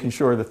 making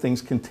sure that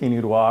things continue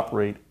to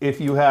operate.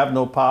 If you have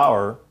no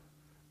power,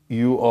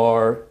 you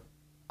are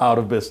out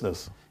of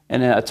business.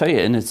 And I tell you,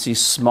 and it's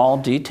these small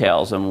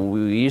details. And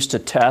we used to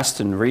test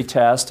and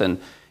retest, and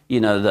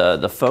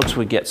the folks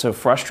would get so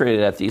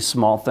frustrated at these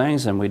small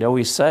things, and we'd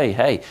always say,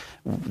 hey,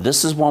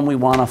 this is when we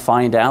want to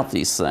find out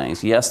these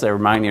things. Yes, they're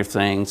minor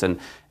things, and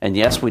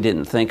yes, we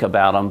didn't think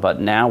about them,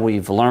 but now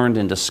we've learned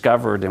and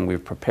discovered, and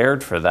we've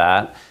prepared for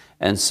that.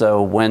 And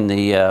so when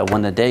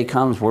the day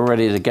comes, we're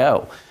ready to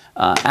go.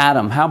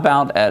 Adam, how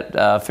about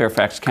at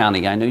Fairfax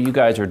County? I know you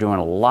guys are doing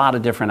a lot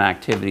of different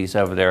activities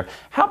over there.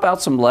 How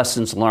about some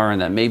lessons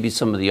learned that maybe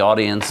some of the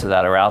audience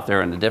that are out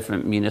there in the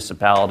different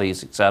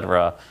municipalities, et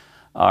cetera,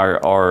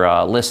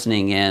 are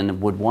listening in,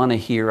 would want to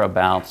hear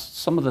about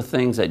some of the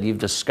things that you've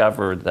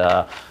discovered,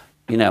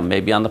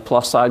 maybe on the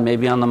plus side,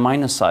 maybe on the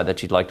minus side,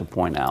 that you'd like to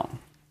point out?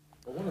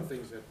 Well, one of the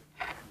things that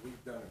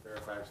we've done at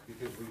Fairfax,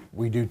 because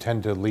we do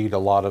tend to lead a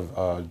lot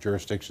of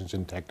jurisdictions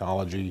in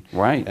technology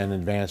and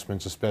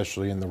advancements,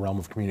 especially in the realm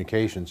of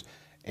communications.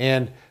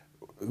 And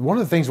one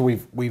of the things that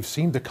we've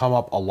seemed to come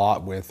up a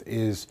lot with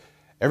is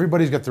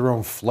everybody's got their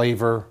own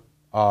flavor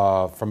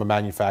from a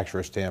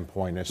manufacturer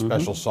standpoint, a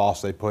special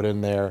sauce they put in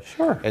there.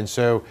 Sure. And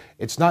so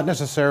it's not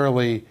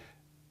necessarily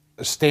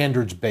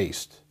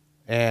standards-based.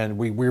 And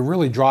we're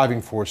really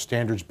driving for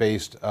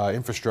standards-based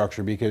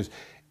infrastructure, because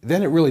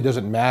then it really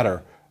doesn't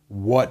matter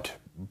what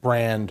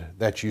brand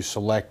that you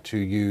select to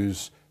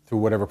use through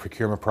whatever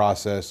procurement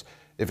process.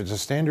 If it's a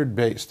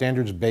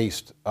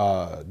standards-based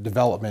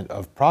development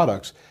of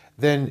products,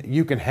 then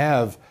you can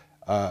have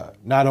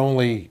not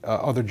only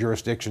other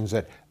jurisdictions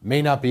that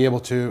may not be able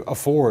to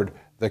afford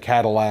the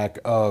Cadillac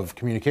of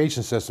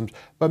communication systems,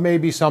 but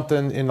maybe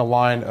something in the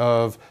line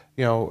of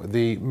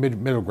the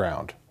middle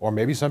ground, or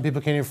maybe some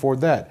people can't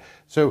afford that.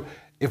 So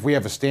if we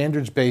have a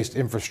standards-based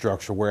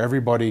infrastructure where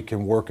everybody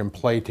can work and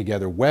play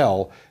together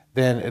well,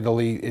 then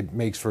it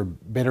makes for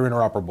better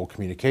interoperable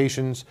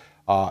communications,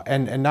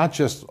 and not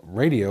just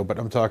radio, but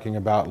I'm talking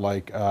about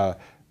like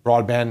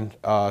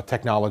broadband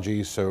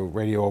technologies, so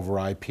radio over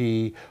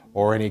IP,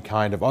 or any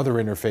kind of other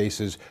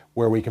interfaces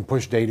where we can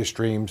push data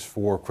streams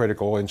for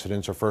critical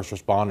incidents or first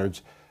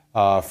responders,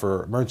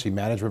 for emergency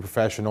management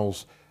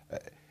professionals.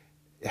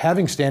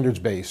 Having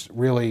standards-based,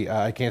 really,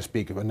 I can't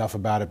speak enough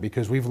about it,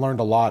 because we've learned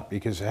a lot,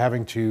 because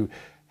having to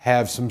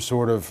have some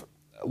sort of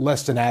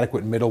less than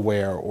adequate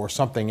middleware or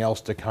something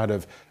else to kind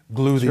of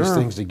glue these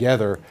things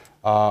together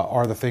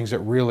are the things that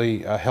really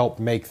help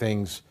make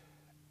things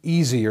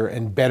easier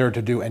and better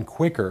to do and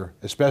quicker,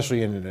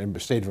 especially in a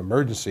state of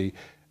emergency,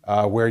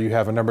 where you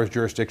have a number of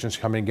jurisdictions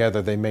coming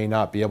together. They may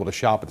not be able to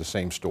shop at the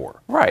same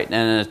store. Right, and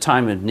in a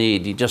time of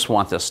need, you just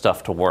want this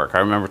stuff to work. I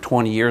remember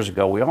 20 years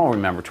ago, we all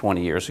remember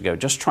 20 years ago,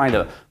 just trying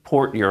to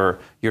port your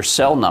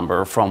cell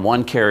number from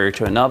one carrier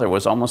to another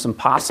was almost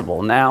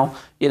impossible. Now,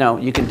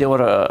 you can do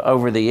it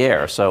over the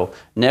air. So,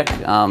 Nick,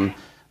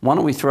 why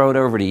don't we throw it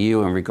over to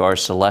you in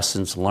regards to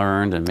lessons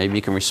learned, and maybe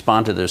you can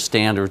respond to the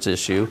standards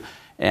issue,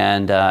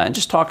 and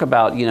just talk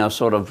about,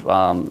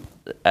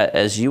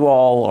 as you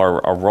all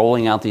are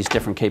rolling out these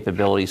different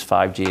capabilities,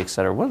 5G, et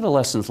cetera, what are the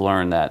lessons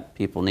learned that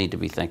people need to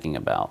be thinking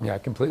about? Yeah, I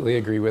completely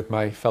agree with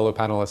my fellow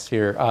panelists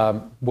here.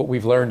 What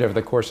we've learned over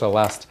the course of the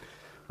last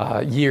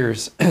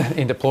years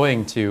in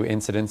deploying to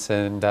incidents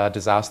and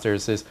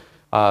disasters is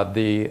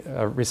the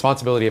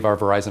responsibility of our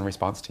Verizon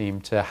response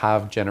team to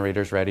have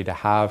generators ready, to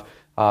have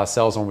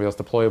cells on wheels,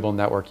 deployable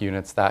network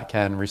units that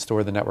can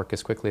restore the network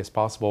as quickly as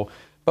possible.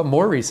 But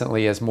more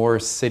recently, as more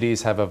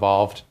cities have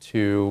evolved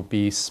to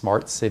be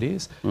smart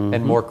cities,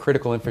 and more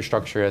critical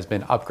infrastructure has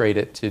been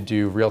upgraded to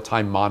do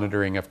real-time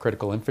monitoring of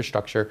critical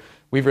infrastructure,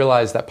 we've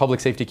realized that public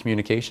safety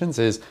communications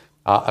is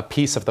a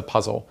piece of the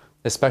puzzle,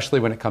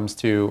 especially when it comes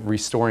to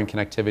restoring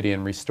connectivity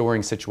and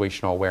restoring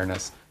situational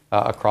awareness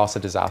across a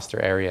disaster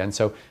area. And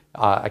so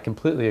I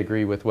completely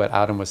agree with what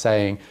Adam was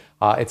saying.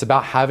 It's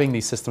about having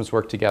these systems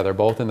work together,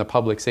 both in the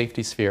public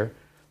safety sphere,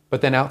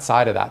 but then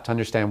outside of that, to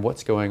understand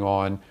what's going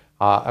on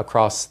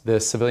across the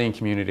civilian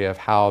community of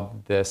how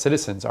the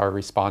citizens are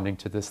responding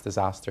to this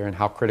disaster and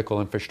how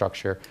critical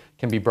infrastructure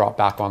can be brought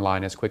back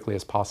online as quickly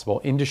as possible.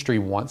 Industry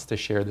wants to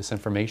share this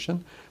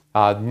information.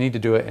 You need to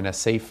do it in a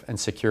safe and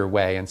secure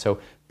way. And so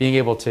being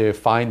able to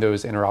find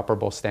those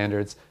interoperable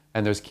standards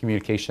and those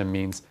communication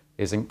means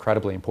is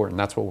incredibly important.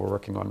 That's what we're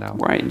working on now.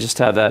 Right, and just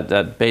have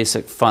that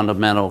basic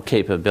fundamental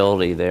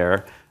capability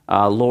there.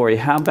 Laurie,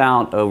 how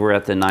about over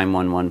at the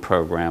 911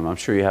 program? I'm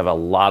sure you have a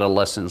lot of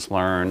lessons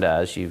learned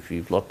as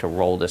you've looked to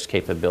roll this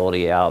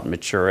capability out and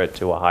mature it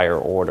to a higher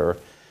order.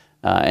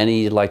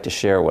 Any you'd like to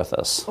share with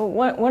us? Well,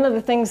 one of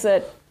the things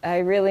that I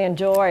really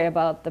enjoy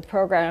about the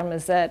program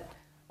is that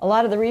a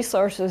lot of the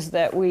resources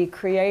that we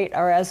create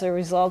are as a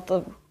result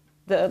of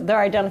their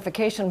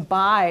identification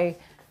by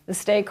the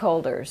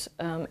stakeholders.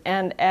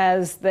 And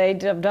as they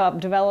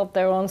develop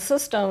their own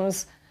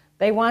systems,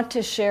 they want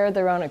to share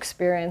their own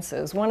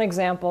experiences. One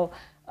example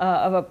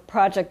of a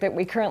project that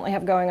we currently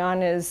have going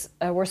on is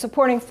we're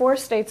supporting 4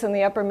 states in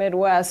the upper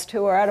Midwest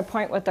who are at a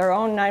point with their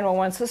own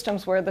 911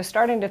 systems where they're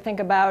starting to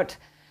think about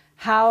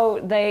how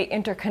they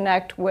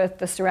interconnect with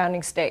the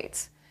surrounding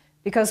states.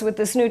 Because with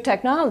this new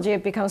technology,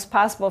 it becomes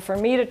possible for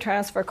me to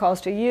transfer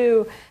calls to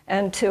you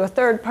and to a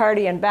third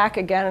party and back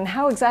again, and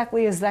how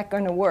exactly is that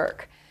going to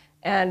work?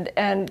 And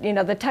you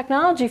know, the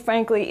technology,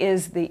 frankly,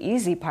 is the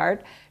easy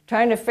part.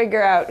 Trying to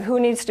figure out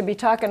who needs to be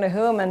talking to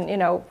whom and, you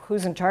know,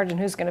 who's in charge and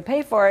who's going to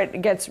pay for it,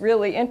 it gets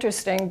really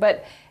interesting.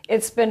 But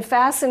it's been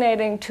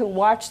fascinating to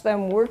watch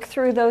them work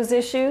through those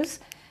issues.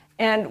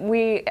 And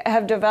we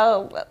have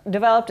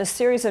developed a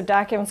series of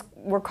documents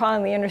we're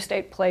calling the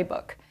Interstate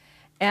Playbook.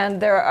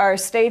 And there are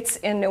states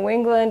in New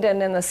England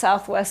and in the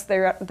Southwest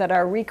that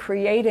are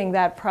recreating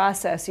that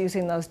process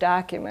using those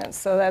documents.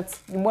 So that's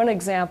one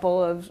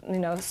example of, you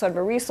know, sort of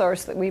a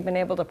resource that we've been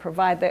able to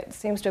provide that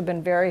seems to have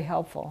been very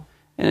helpful.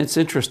 And it's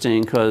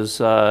interesting because,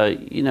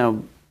 you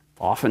know,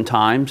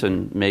 oftentimes,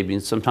 and maybe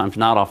sometimes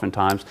not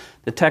oftentimes,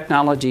 the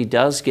technology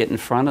does get in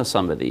front of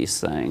some of these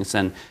things.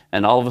 And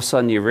all of a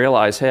sudden you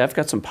realize, hey, I've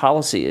got some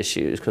policy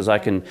issues because I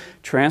can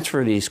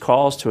transfer these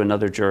calls to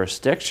another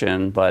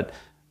jurisdiction, but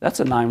that's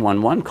a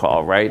 911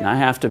 call, right? And I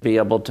have to be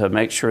able to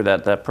make sure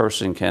that that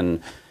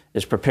person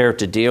is prepared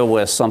to deal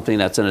with something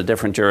that's in a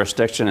different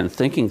jurisdiction and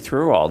thinking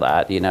through all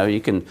that. You know, you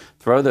can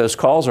throw those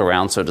calls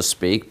around, so to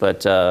speak,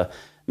 but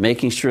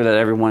making sure that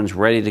everyone's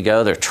ready to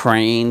go, they're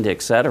trained,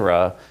 et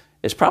cetera,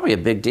 is probably a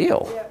big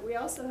deal. Yeah, we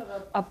also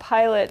have a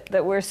pilot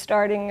that we're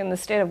starting in the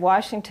state of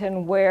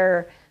Washington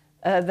where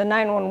the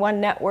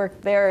 911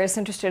 network there is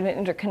interested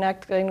in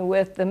interconnecting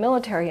with the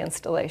military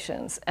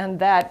installations, and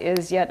that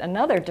is yet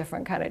another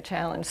different kind of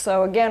challenge.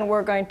 So again,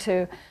 we're going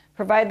to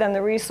provide them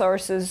the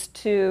resources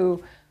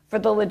for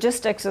the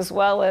logistics as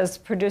well as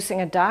producing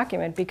a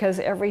document, because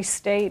every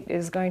state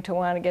is going to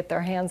want to get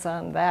their hands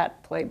on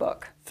that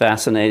playbook.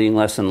 Fascinating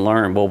lesson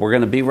learned. Well, we're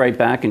going to be right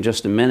back in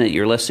just a minute.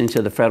 You're listening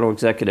to the Federal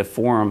Executive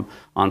Forum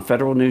on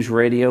Federal News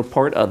Radio,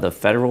 part of the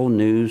Federal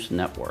News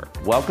Network.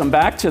 Welcome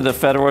back to the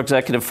Federal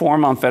Executive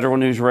Forum on Federal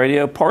News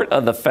Radio, part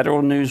of the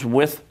Federal News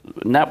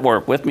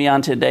Network. With me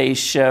on today's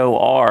show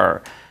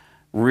are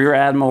Rear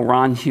Admiral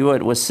Ron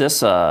Hewitt with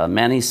CISA,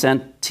 Manny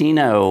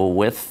Centeno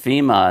with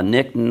FEMA,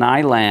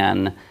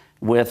 Nilan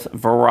with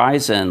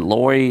Verizon,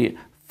 Laurie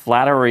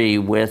Flaherty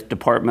with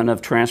Department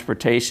of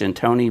Transportation,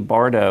 Tony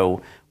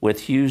Bardo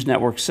with Hughes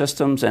Network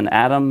Systems, and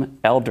Adam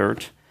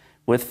Eldert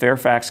with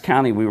Fairfax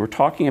County. We were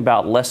talking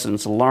about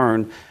lessons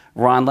learned.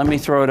 Ron, let me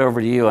throw it over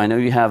to you. I know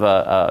you have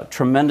a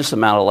tremendous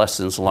amount of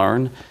lessons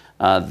learned,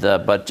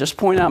 but just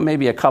point out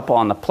maybe a couple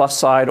on the plus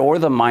side or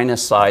the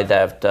minus side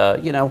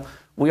that you know,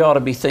 we ought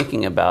to be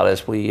thinking about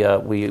as we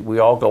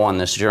all go on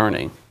this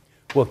journey.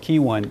 Well, key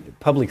one,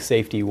 public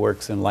safety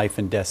works in life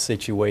and death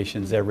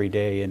situations every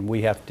day, and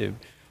we have to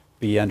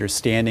be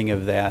understanding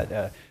of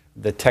that.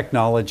 The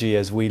technology,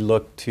 as we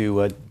look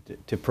to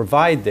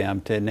provide them,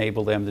 to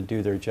enable them to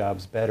do their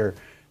jobs better,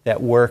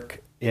 that work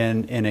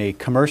in a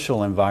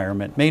commercial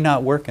environment may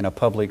not work in a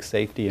public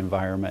safety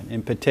environment.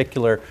 In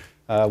particular,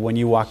 when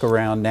you walk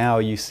around now,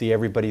 you see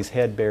everybody's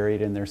head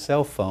buried in their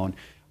cell phone.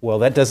 Well,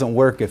 that doesn't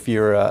work if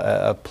you're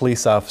a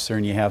police officer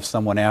and you have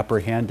someone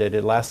apprehended.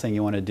 The last thing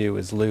you want to do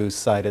is lose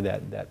sight of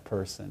that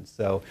person.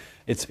 So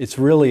it's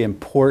really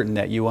important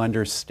that you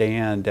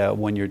understand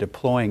when you're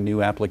deploying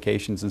new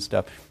applications and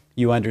stuff,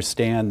 you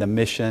understand the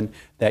mission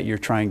that you're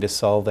trying to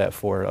solve that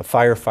for. A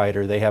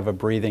firefighter, they have a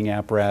breathing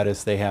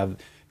apparatus, they have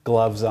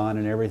gloves on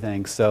and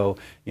everything. So,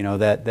 you know,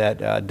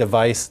 that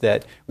device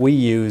that we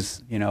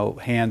use, you know,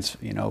 hands,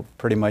 you know,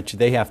 pretty much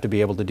they have to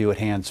be able to do it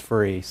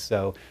hands-free.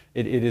 So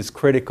it is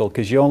critical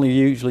because you only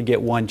usually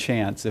get one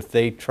chance. If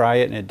they try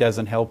it and it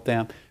doesn't help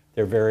them,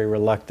 they're very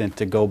reluctant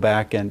to go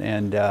back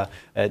and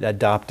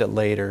adopt it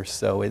later.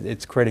 So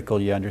it's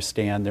critical you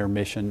understand their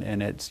mission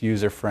and it's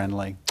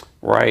user-friendly.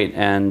 Right,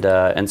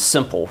 and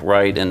simple,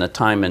 right, in the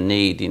time of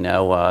need. You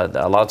know,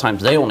 a lot of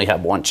times they only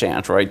have one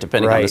chance, right,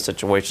 depending on the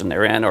situation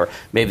they're in, or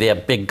maybe they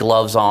have big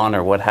gloves on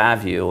or what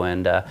have you.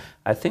 And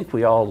I think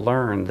we all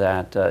learned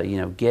that, you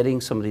know, getting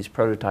some of these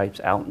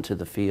prototypes out into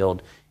the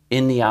field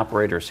in the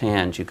operator's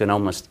hands, you can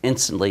almost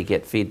instantly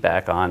get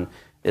feedback on,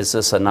 is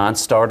this a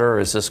non-starter,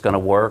 is this going to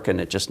work,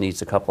 and it just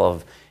needs a couple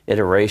of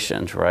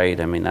iterations, right?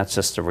 I mean, that's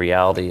just the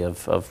reality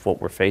of what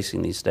we're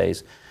facing these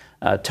days.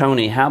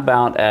 Tony, how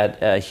about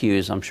at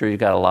Hughes? I'm sure you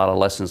got a lot of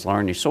lessons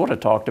learned. You sort of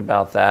talked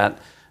about that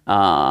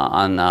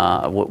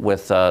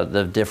with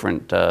the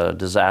different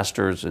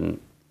disasters and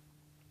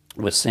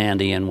with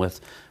Sandy and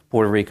with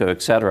Puerto Rico,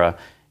 et cetera.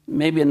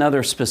 Maybe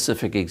another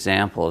specific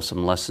example of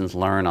some lessons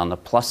learned on the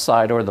plus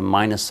side or the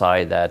minus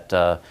side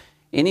that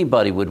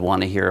anybody would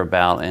want to hear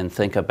about and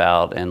think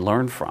about and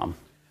learn from.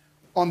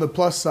 On the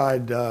plus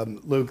side,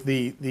 Luke,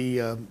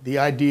 the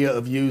idea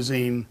of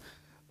using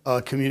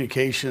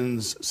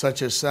communications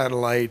such as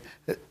satellite,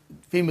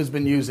 FEMA's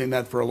been using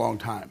that for a long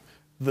time.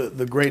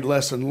 The great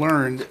lesson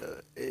learned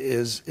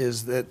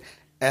is that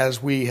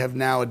as we have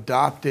now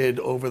adopted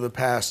over the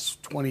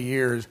past 20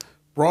 years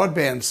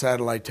broadband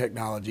satellite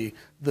technology,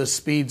 the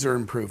speeds are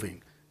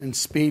improving. And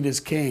speed is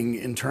king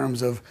in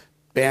terms of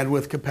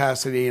bandwidth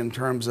capacity, in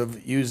terms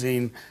of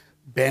using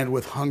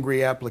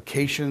bandwidth-hungry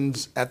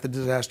applications at the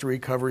disaster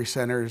recovery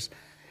centers,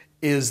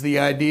 is the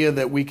idea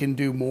that we can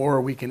do more,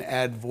 we can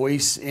add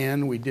voice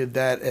in. We did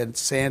that at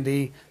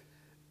Sandy.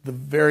 The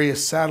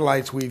various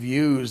satellites we've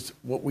used,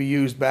 what we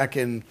used back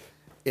in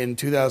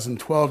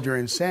 2012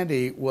 during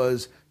Sandy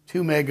was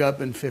 2 meg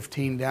up and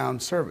 15 down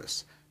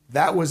service.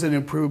 That was an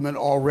improvement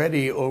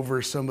already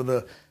over some of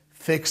the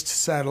fixed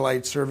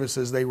satellite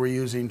services they were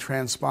using,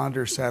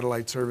 transponder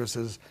satellite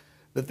services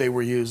that they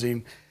were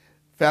using.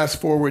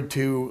 Fast forward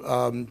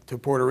to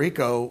Puerto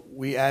Rico,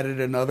 we added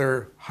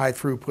another high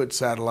throughput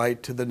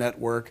satellite to the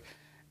network.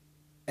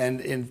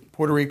 And in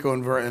Puerto Rico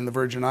and the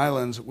Virgin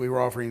Islands, we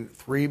were offering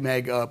 3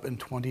 meg up and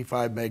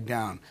 25 meg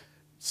down.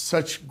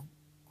 Such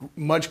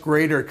much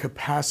greater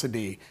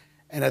capacity.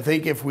 And I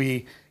think if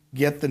we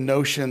get the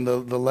notion,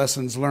 the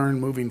lessons learned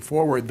moving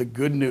forward, the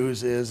good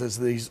news is as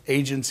these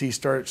agencies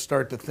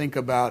start to think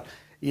about,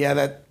 yeah,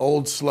 that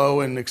old, slow,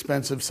 and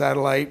expensive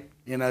satellite,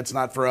 it's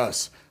not for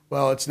us.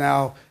 Well, it's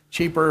now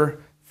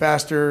cheaper,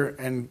 faster,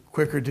 and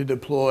quicker to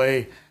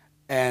deploy,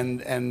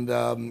 and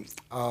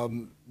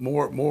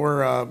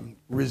more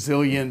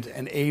resilient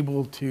and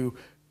able to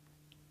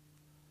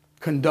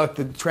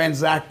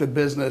transact the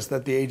business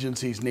that the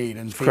agencies need.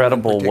 And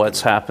incredible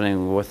what's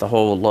happening with the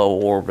whole low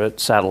orbit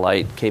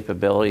satellite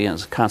capability, and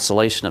the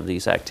constellation of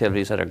these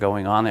activities that are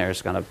going on there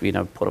is going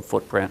to put a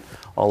footprint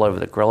all over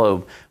the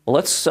globe. Well,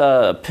 let's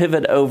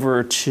pivot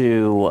over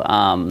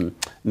to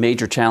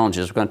major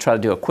challenges. We're going to try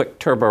to do a quick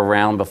turbo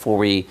round before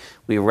we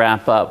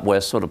wrap up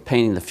with sort of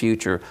painting the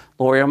future.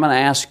 Laurie, I'm going to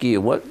ask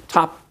you, what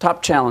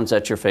top challenge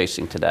that you're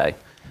facing today?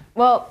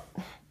 Well,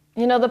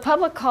 the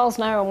public calls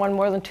 911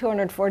 more than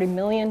 240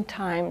 million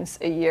times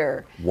a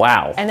year.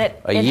 Wow, and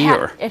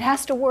it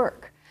has to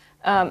work.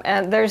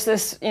 And there's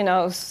this,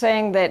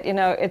 saying that,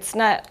 it's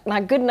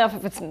not good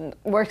enough if it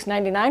works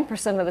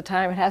 99% of the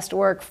time. It has to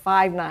work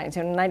 5 nines,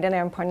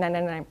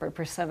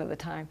 99.99% of the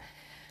time.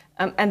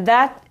 And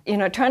that,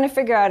 trying to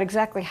figure out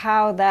exactly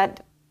how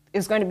that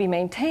is going to be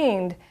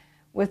maintained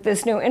with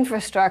this new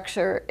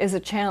infrastructure is a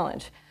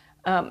challenge.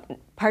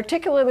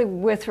 Particularly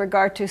with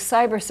regard to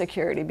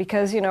cybersecurity,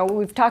 because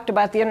we've talked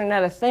about the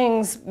Internet of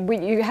Things.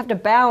 You have to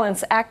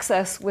balance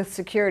access with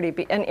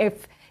security, and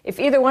if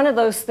either one of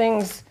those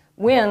things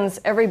wins,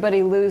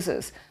 everybody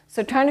loses.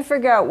 So trying to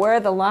figure out where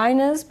the line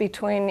is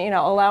between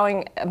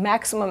allowing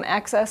maximum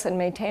access and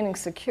maintaining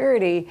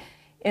security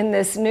in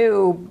this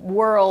new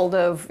world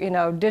of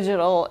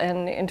digital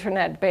and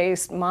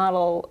internet-based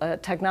model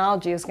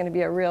technology is going to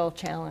be a real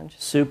challenge.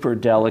 Super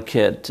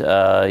delicate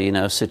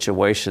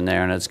situation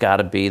there, and it's got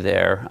to be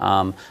there.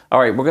 All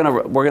right,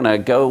 we're gonna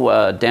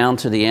go down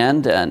to the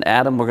end, and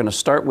Adam, we're going to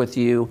start with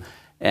you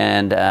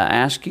and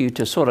ask you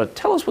to sort of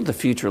tell us what the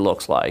future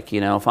looks like.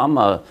 If I'm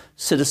a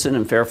citizen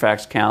in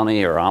Fairfax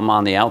County or I'm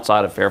on the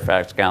outside of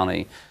Fairfax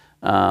County,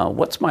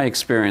 what's my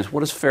experience? What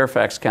does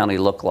Fairfax County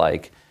look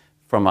like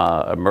from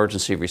an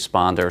emergency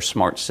responder,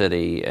 smart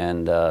city,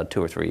 in 2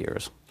 or 3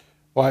 years?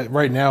 Well,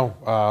 right now,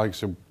 like I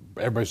said,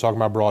 everybody's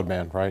talking about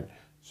broadband, right?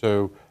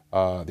 So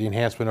the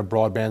enhancement of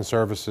broadband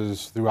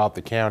services throughout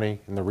the county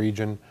and the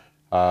region.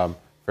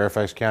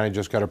 Fairfax County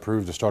just got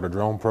approved to start a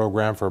drone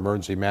program for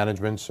emergency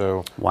management.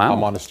 So wow.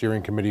 I'm on the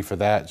steering committee for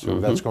that. So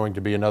that's going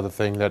to be another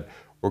thing that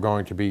we're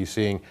going to be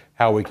seeing,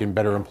 how we can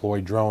better employ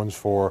drones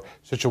for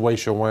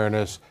situational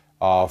awareness,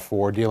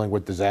 for dealing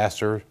with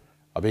disaster,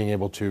 being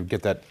able to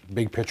get that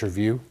big picture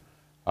view.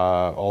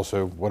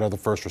 Also, what other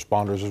first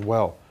responders as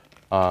well.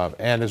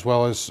 And as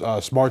well as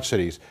smart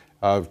cities,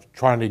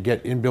 trying to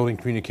get in-building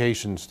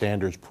communication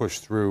standards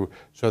pushed through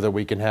so that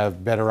we can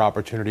have better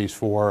opportunities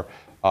for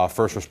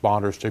first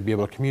responders to be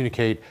able to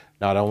communicate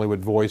not only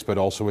with voice but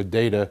also with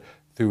data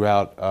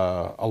throughout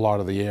a lot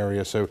of the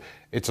area. So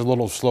it's a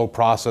little slow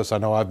process. I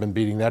know I've been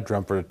beating that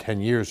drum for 10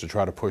 years to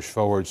try to push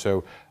forward.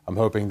 So I'm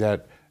hoping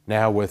that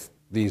now with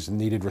these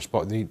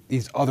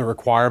these other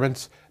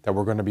requirements that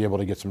we're going to be able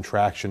to get some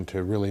traction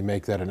to really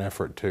make that an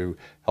effort to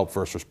help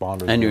first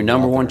responders. And your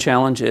number one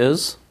challenge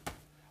is?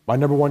 My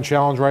number one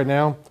challenge right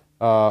now,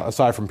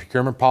 aside from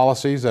procurement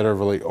policies that are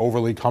really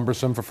overly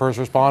cumbersome for first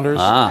responders.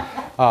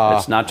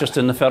 It's not just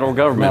in the federal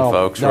government,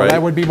 folks, no, right?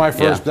 that would be my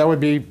first. Yeah. That would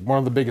be one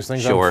of the biggest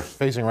things I'm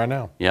facing right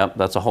now. Yep,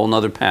 that's a whole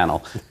nother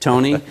panel.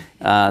 Tony,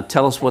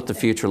 tell us what the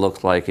future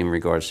looks like in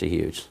regards to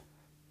Hughes.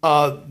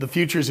 The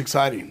future is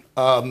exciting.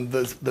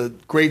 The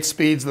great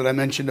speeds that I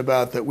mentioned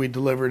about that we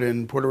delivered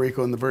in Puerto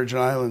Rico and the Virgin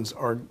Islands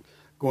are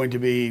going to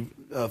be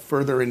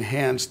further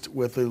enhanced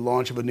with the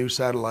launch of a new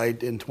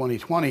satellite in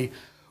 2020,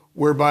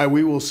 whereby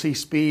we will see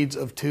speeds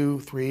of 2,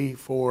 3,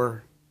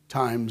 4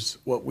 times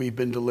what we've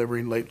been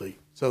delivering lately.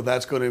 So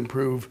that's going to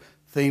improve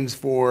things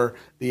for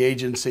the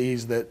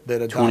agencies that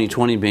adopt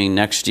 2020 being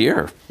next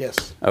year.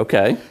 Yes.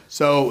 Okay.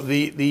 So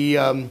the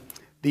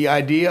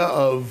idea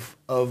of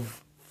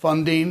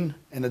funding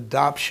and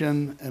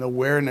adoption and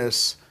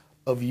awareness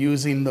of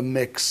using the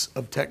mix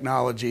of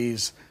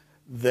technologies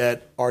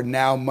that are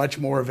now much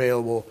more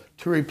available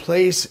to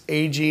replace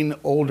aging,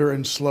 older,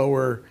 and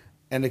slower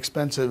and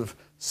expensive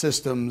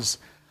systems.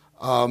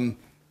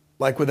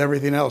 Like with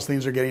everything else,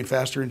 things are getting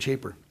faster and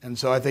cheaper. And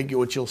so I think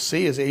what you'll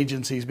see is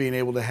agencies being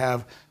able to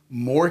have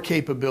more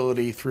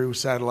capability through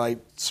satellite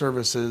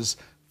services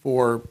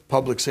for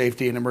public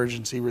safety and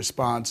emergency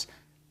response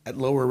at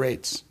lower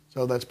rates.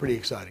 So that's pretty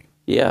exciting.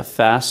 Yeah,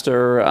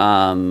 faster,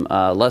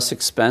 less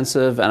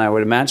expensive, and I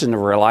would imagine the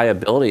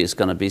reliability is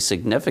going to be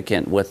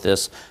significant with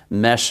this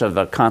mesh of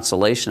a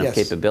constellation of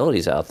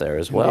capabilities out there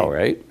as well,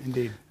 right?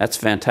 Indeed. That's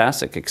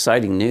fantastic,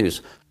 exciting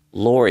news.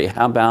 Laurie,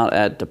 how about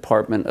at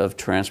Department of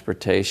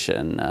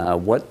Transportation?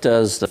 What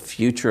does the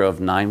future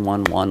of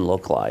 911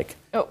 look like?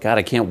 Oh. God,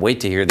 I can't wait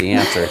to hear the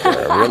answer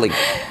here. Really,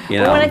 you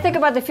know. Well, when I think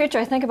about the future,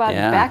 I think about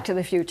Back to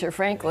the Future,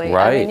 frankly.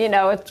 Right. I mean, you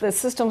know, the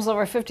system's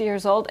over 50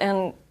 years old,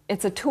 and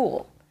it's a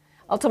tool.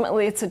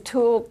 Ultimately, it's a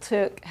tool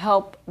to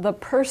help the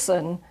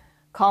person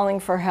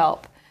calling for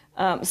help.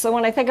 So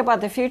when I think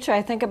about the future,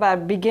 I think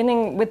about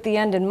beginning with the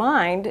end in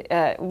mind.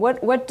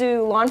 What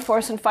do law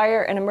enforcement,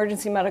 fire, and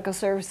emergency medical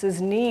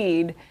services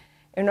need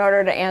in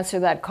order to answer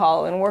that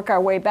call, and work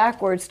our way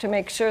backwards to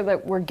make sure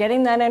that we're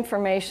getting that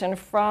information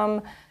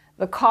from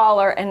the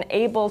caller and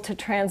able to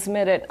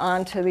transmit it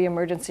onto the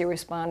emergency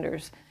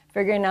responders.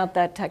 Figuring out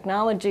that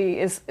technology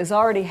is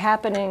already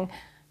happening,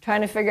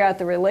 trying to figure out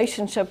the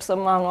relationships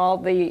among all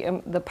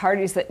the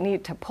parties that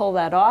need to pull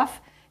that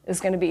off is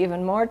going to be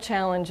even more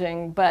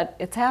challenging, but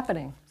it's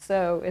happening.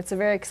 So it's a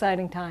very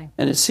exciting time.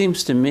 And it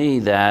seems to me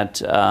that,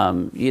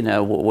 you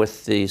know,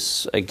 with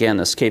these, again,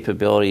 this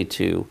capability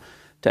to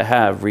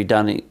have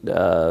redundant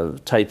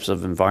types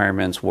of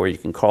environments where you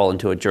can call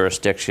into a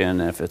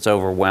jurisdiction, if it's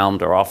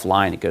overwhelmed or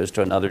offline, it goes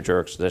to another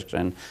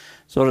jurisdiction.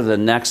 Sort of the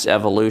next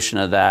evolution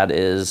of that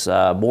is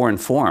more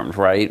informed,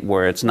 right?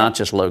 Where it's not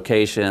just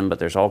location, but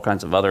there's all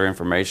kinds of other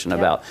information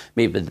about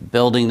maybe the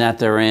building that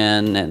they're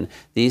in and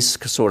these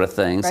sort of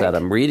things that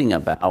I'm reading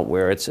about,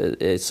 where it's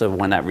so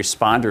when that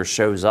responder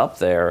shows up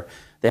there,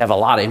 they have a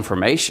lot of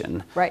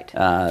information. Right.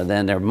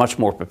 Then they're much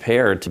more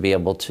prepared to be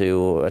able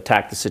to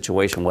attack the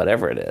situation,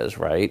 whatever it is,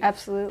 right?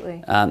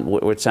 Absolutely.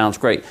 Which sounds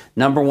great.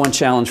 Number one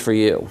challenge for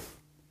you?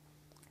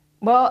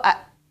 Well,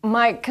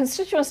 my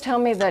constituents tell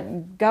me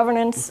that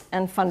governance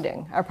and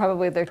funding are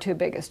probably their two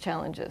biggest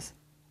challenges.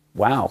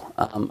 Wow.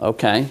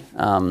 Okay.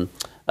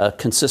 A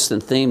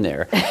consistent theme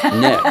there.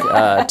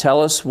 Nick,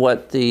 tell us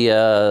what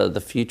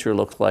the future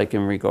looks like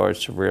in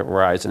regards to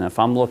Verizon. If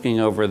I'm looking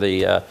over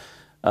the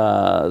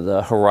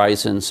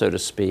horizon, so to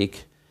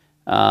speak,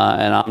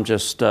 and I'm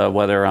just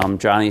whether I'm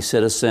Johnny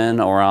Citizen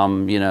or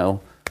I'm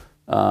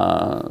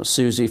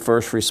Susie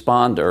first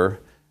responder.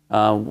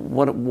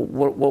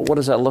 What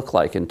does that look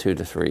like in 2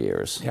 to 3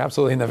 years? Yeah,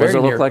 absolutely. What does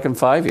it look like in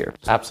 5 years?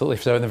 Absolutely.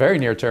 So in the very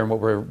near term, what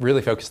we're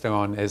really focused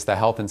on is the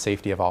health and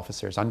safety of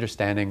officers,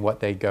 understanding what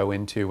they go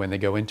into when they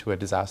go into a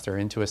disaster,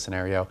 into a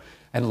scenario,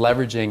 and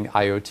leveraging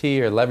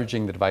IoT or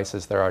leveraging the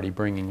devices they're already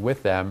bringing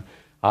with them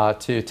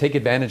to take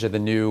advantage of the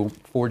new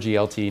 4G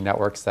LTE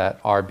networks that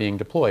are being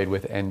deployed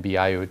with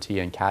NB-IoT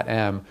and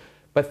CAT-M.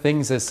 But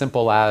things as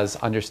simple as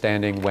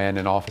understanding when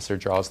an officer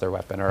draws their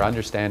weapon, or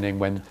understanding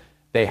when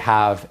they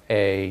have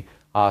a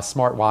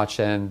smartwatch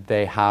and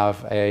they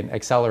have an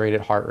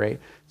accelerated heart rate.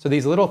 So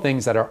these little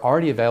things that are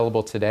already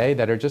available today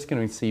that are just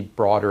going to see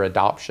broader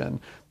adoption.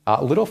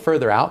 A little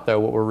further out, though,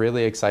 what we're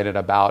really excited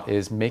about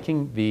is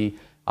making the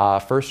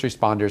first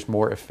responders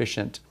more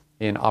efficient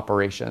in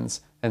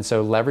operations. And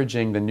so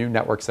leveraging the new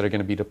networks that are going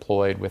to be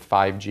deployed with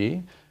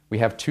 5G. We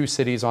have 2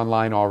 cities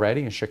online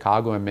already, in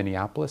Chicago and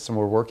Minneapolis, and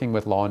we're working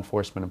with law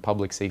enforcement and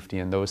public safety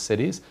in those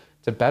cities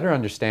to better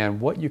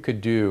understand what you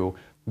could do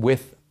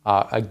with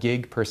a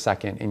gig per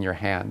second in your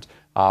hand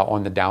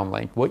on the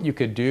downlink. What you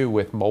could do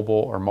with mobile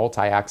or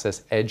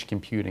multi-access edge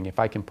computing. If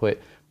I can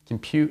put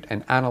compute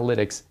and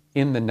analytics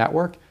in the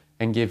network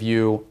and give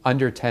you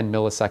under 10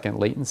 millisecond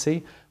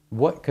latency,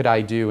 what could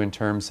I do in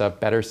terms of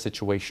better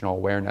situational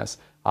awareness?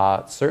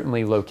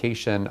 Certainly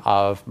location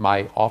of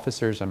my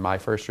officers and my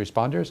first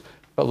responders,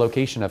 but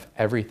location of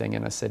everything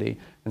in a city.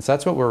 And so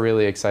that's what we're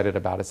really excited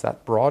about. It's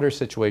that broader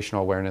situational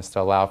awareness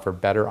to allow for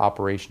better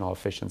operational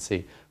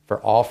efficiency for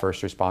all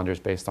first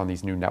responders based on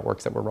these new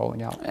networks that we're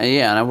rolling out.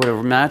 Yeah, and I would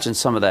imagine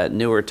some of that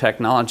newer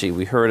technology.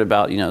 We heard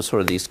about, sort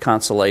of these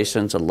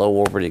constellations of low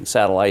orbiting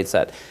satellites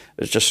that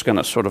is just going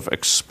to sort of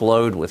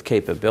explode with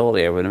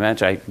capability. I would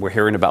imagine we're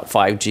hearing about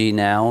 5G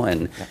now,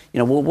 and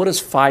what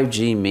does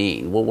 5G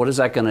mean? Well, what is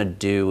that going to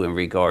do in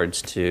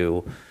regards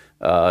to,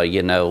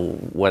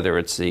 whether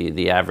it's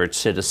the average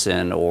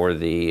citizen or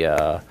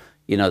the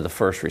the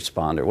first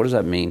responder? What does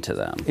that mean to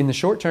them? In the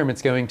short term,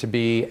 it's going to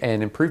be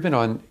an improvement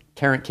on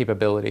current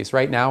capabilities.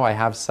 Right now, I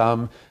have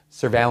some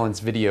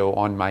surveillance video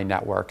on my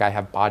network. I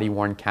have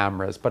body-worn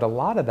cameras, but a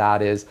lot of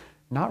that is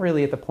not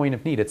really at the point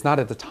of need. It's not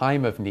at the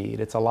time of need.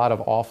 It's a lot of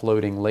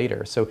offloading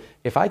later. So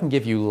if I can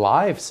give you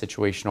live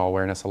situational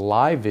awareness, a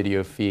live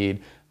video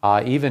feed,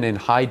 even in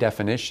high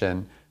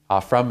definition,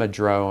 from a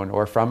drone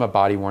or from a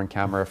body-worn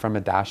camera, from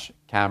a dash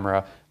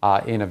camera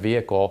in a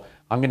vehicle,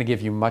 I'm going to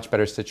give you much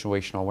better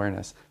situational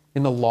awareness.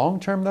 In the long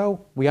term,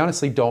 though, we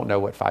honestly don't know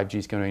what 5G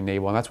is going to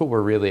enable, and that's what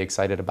we're really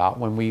excited about.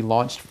 When we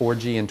launched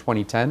 4G in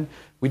 2010,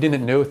 we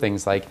didn't know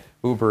things like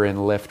Uber and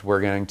Lyft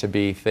were going to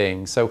be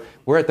things. So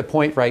we're at the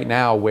point right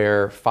now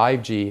where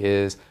 5G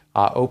is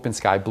open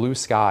sky, blue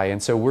sky,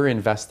 and so we're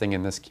investing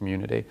in this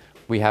community.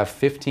 We have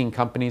 15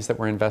 companies that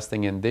we're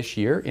investing in this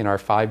year in our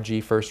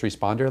 5G first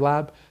responder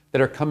lab that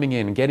are coming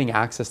in and getting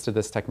access to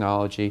this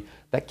technology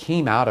that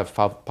came out of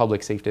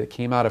public safety, that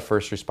came out of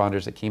first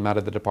responders, that came out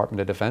of the Department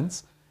of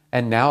Defense.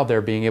 And now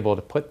they're being able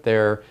to put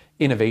their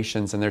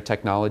innovations and their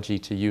technology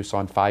to use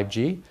on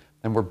 5G,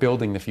 and we're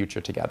building the future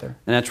together.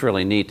 And that's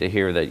really neat to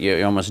hear that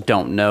you almost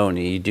don't know, and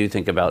you do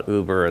think about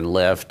Uber and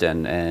Lyft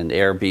and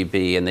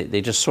Airbnb, and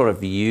they just sort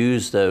of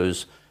use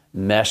those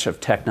mesh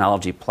of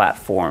technology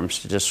platforms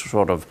to just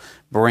sort of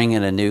bring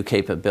in a new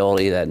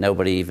capability that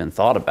nobody even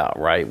thought about,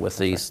 right, with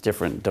these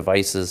different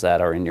devices that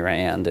are in your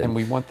hand. And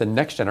we want the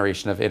next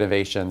generation of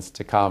innovations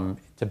to come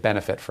to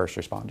benefit first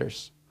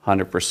responders.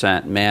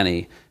 100%.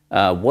 Manny,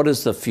 what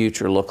does the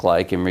future look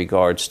like in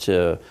regards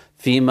to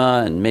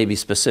FEMA and maybe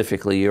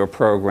specifically your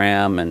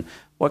program, and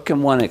what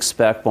can one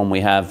expect when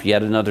we have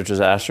yet another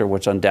disaster,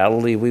 which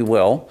undoubtedly we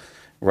will,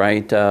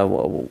 right?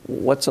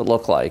 What's it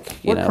look like?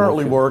 We're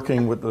currently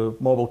working with the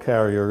mobile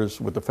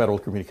carriers, with the Federal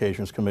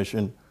Communications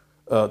Commission,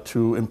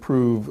 to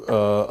improve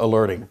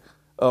alerting.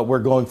 We're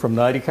going from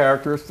 90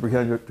 characters,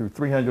 300 to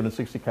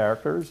 360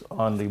 characters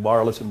on the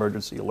wireless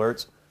emergency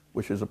alerts,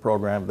 which is a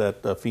program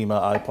that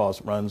FEMA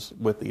IPAWS runs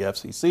with the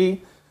FCC.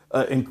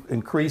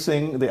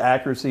 Increasing the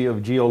accuracy of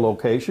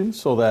geolocation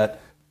so that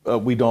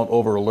we don't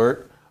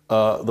over-alert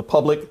the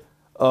public.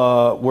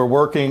 We're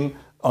working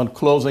on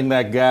closing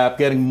that gap,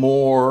 getting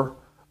more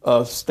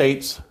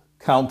states,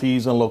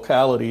 counties, and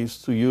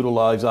localities to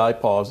utilize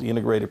IPAWS, the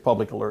Integrated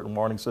Public Alert and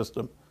Warning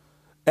System,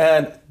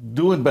 and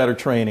doing better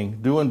training,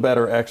 doing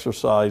better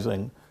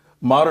exercising,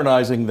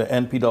 modernizing the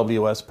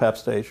NPWS PEP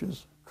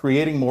stations,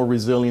 creating more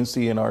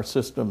resiliency in our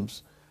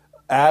systems,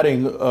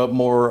 adding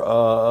more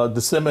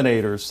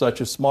disseminators such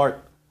as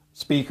smart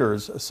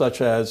speakers, such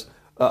as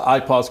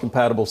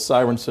IPAWS-compatible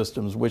siren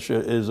systems, which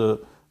is a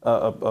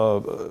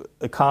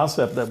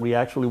concept that we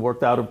actually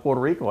worked out in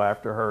Puerto Rico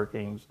after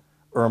Hurricanes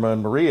Irma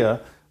and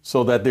Maria,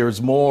 so that there's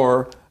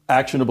more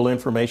actionable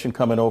information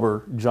coming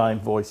over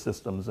giant voice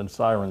systems and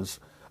sirens.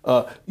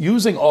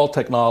 Using all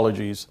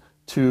technologies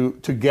to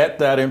get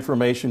that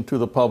information to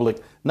the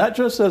public, not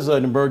just as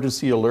an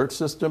emergency alert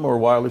system or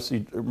wireless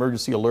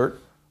emergency alert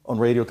on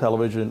radio,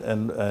 television,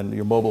 and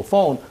your mobile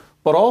phone,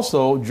 but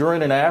also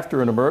during and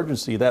after an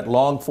emergency, that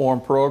long-form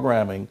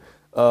programming,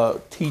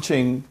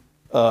 teaching,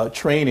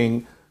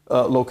 training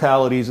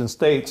localities and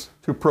states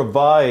to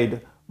provide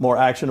more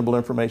actionable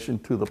information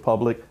to the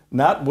public,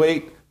 not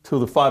wait till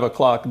the 5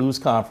 o'clock news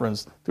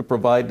conference to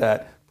provide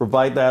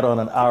that on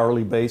an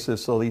hourly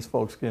basis so these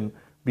folks can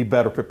be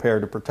better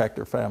prepared to protect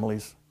their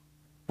families.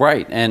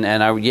 Right,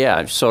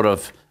 sort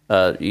of,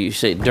 you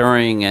say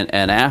during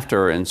and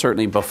after, and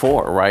certainly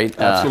before, right?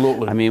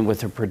 Absolutely. I mean,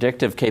 with the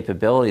predictive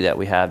capability that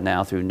we have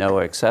now through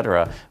NOAA, et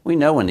cetera, we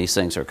know when these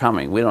things are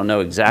coming. We don't know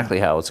exactly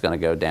how it's going to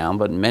go down,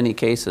 but in many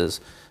cases,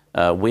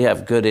 we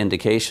have good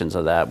indications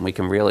of that, and we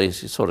can really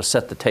sort of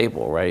set the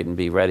table, right, and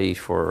be ready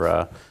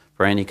for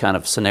any kind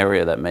of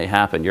scenario that may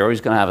happen. You're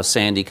always going to have a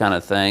Sandy kind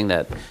of thing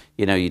that,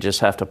 you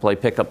just have to play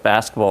pickup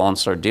basketball and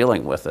start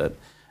dealing with it.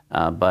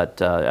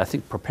 But I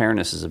think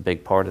preparedness is a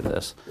big part of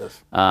this.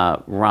 Yes.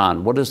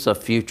 Ron, what does the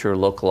future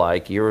look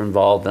like? You're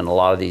involved in a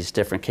lot of these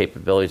different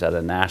capabilities at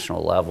a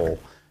national level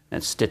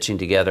and stitching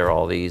together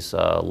all these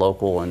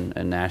local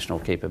and national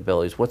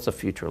capabilities. What's the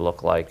future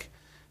look like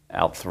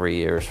out 3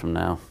 years from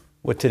now?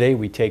 Well, today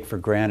we take for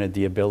granted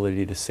the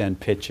ability to send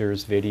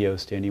pictures,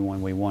 videos to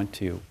anyone we want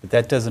to, but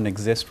that doesn't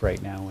exist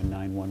right now in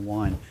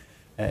 911.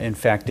 In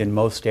fact, in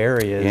most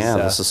areas... Yeah,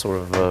 this is sort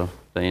of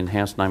the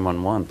enhanced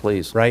 911,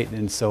 please. Right,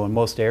 and so in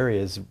most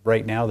areas,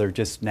 right now, they're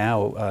just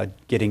now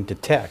getting to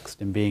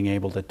text and being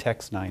able to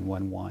text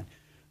 911.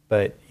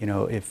 But,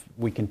 if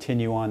we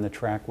continue on the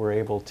track,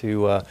 we're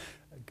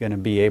going to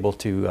be able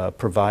to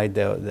provide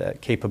the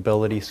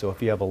capability. So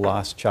if you have a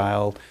lost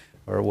child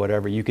or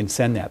whatever, you can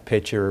send that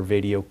picture or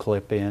video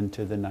clip in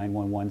to the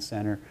 911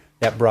 center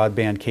That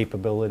broadband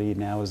capability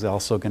now is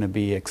also going to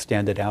be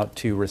extended out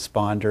to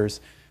responders.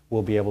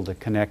 We'll be able to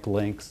connect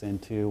links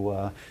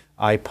into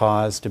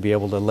IPAWS to be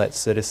able to let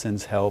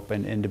citizens help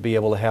and to be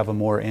able to have a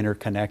more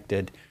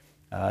interconnected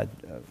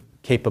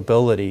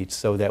capability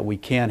so that we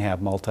can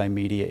have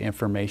multimedia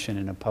information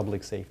in a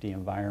public safety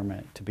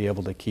environment to be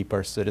able to keep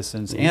our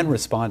citizens and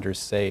responders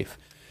safe.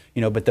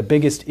 But the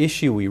biggest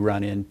issue we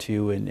run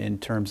into in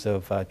terms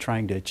of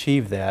trying to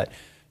achieve that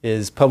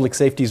is public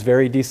safety is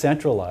very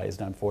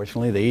decentralized,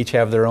 unfortunately. They each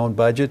have their own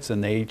budgets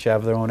and they each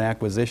have their own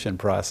acquisition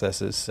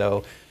processes.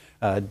 So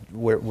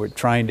we're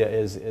trying to,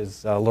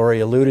 as Laurie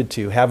alluded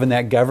to, having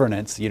that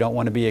governance. You don't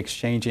want to be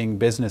exchanging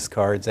business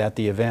cards at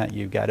the event.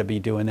 You've got to be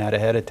doing that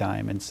ahead of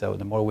time. And so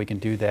the more we can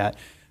do that,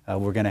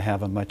 we're going to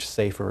have a much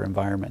safer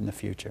environment in the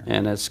future.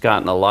 And it's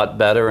gotten a lot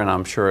better, and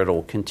I'm sure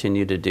it'll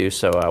continue to do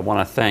so. I want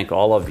to thank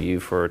all of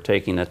you for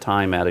taking the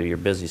time out of your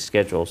busy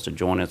schedules to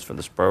join us for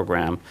this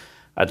program.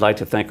 I'd like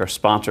to thank our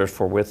sponsors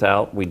for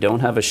without we don't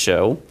have a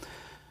show.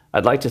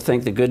 I'd like to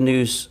thank the good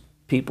news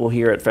people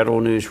here at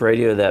Federal News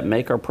Radio that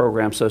make our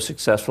program so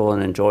successful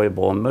and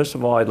enjoyable. And most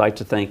of all, I'd like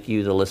to thank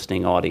you, the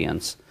listening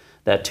audience,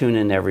 that tune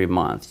in every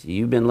month.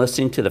 You've been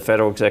listening to the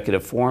Federal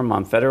Executive Forum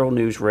on Federal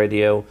News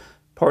Radio,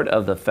 part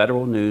of the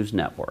Federal News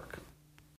Network.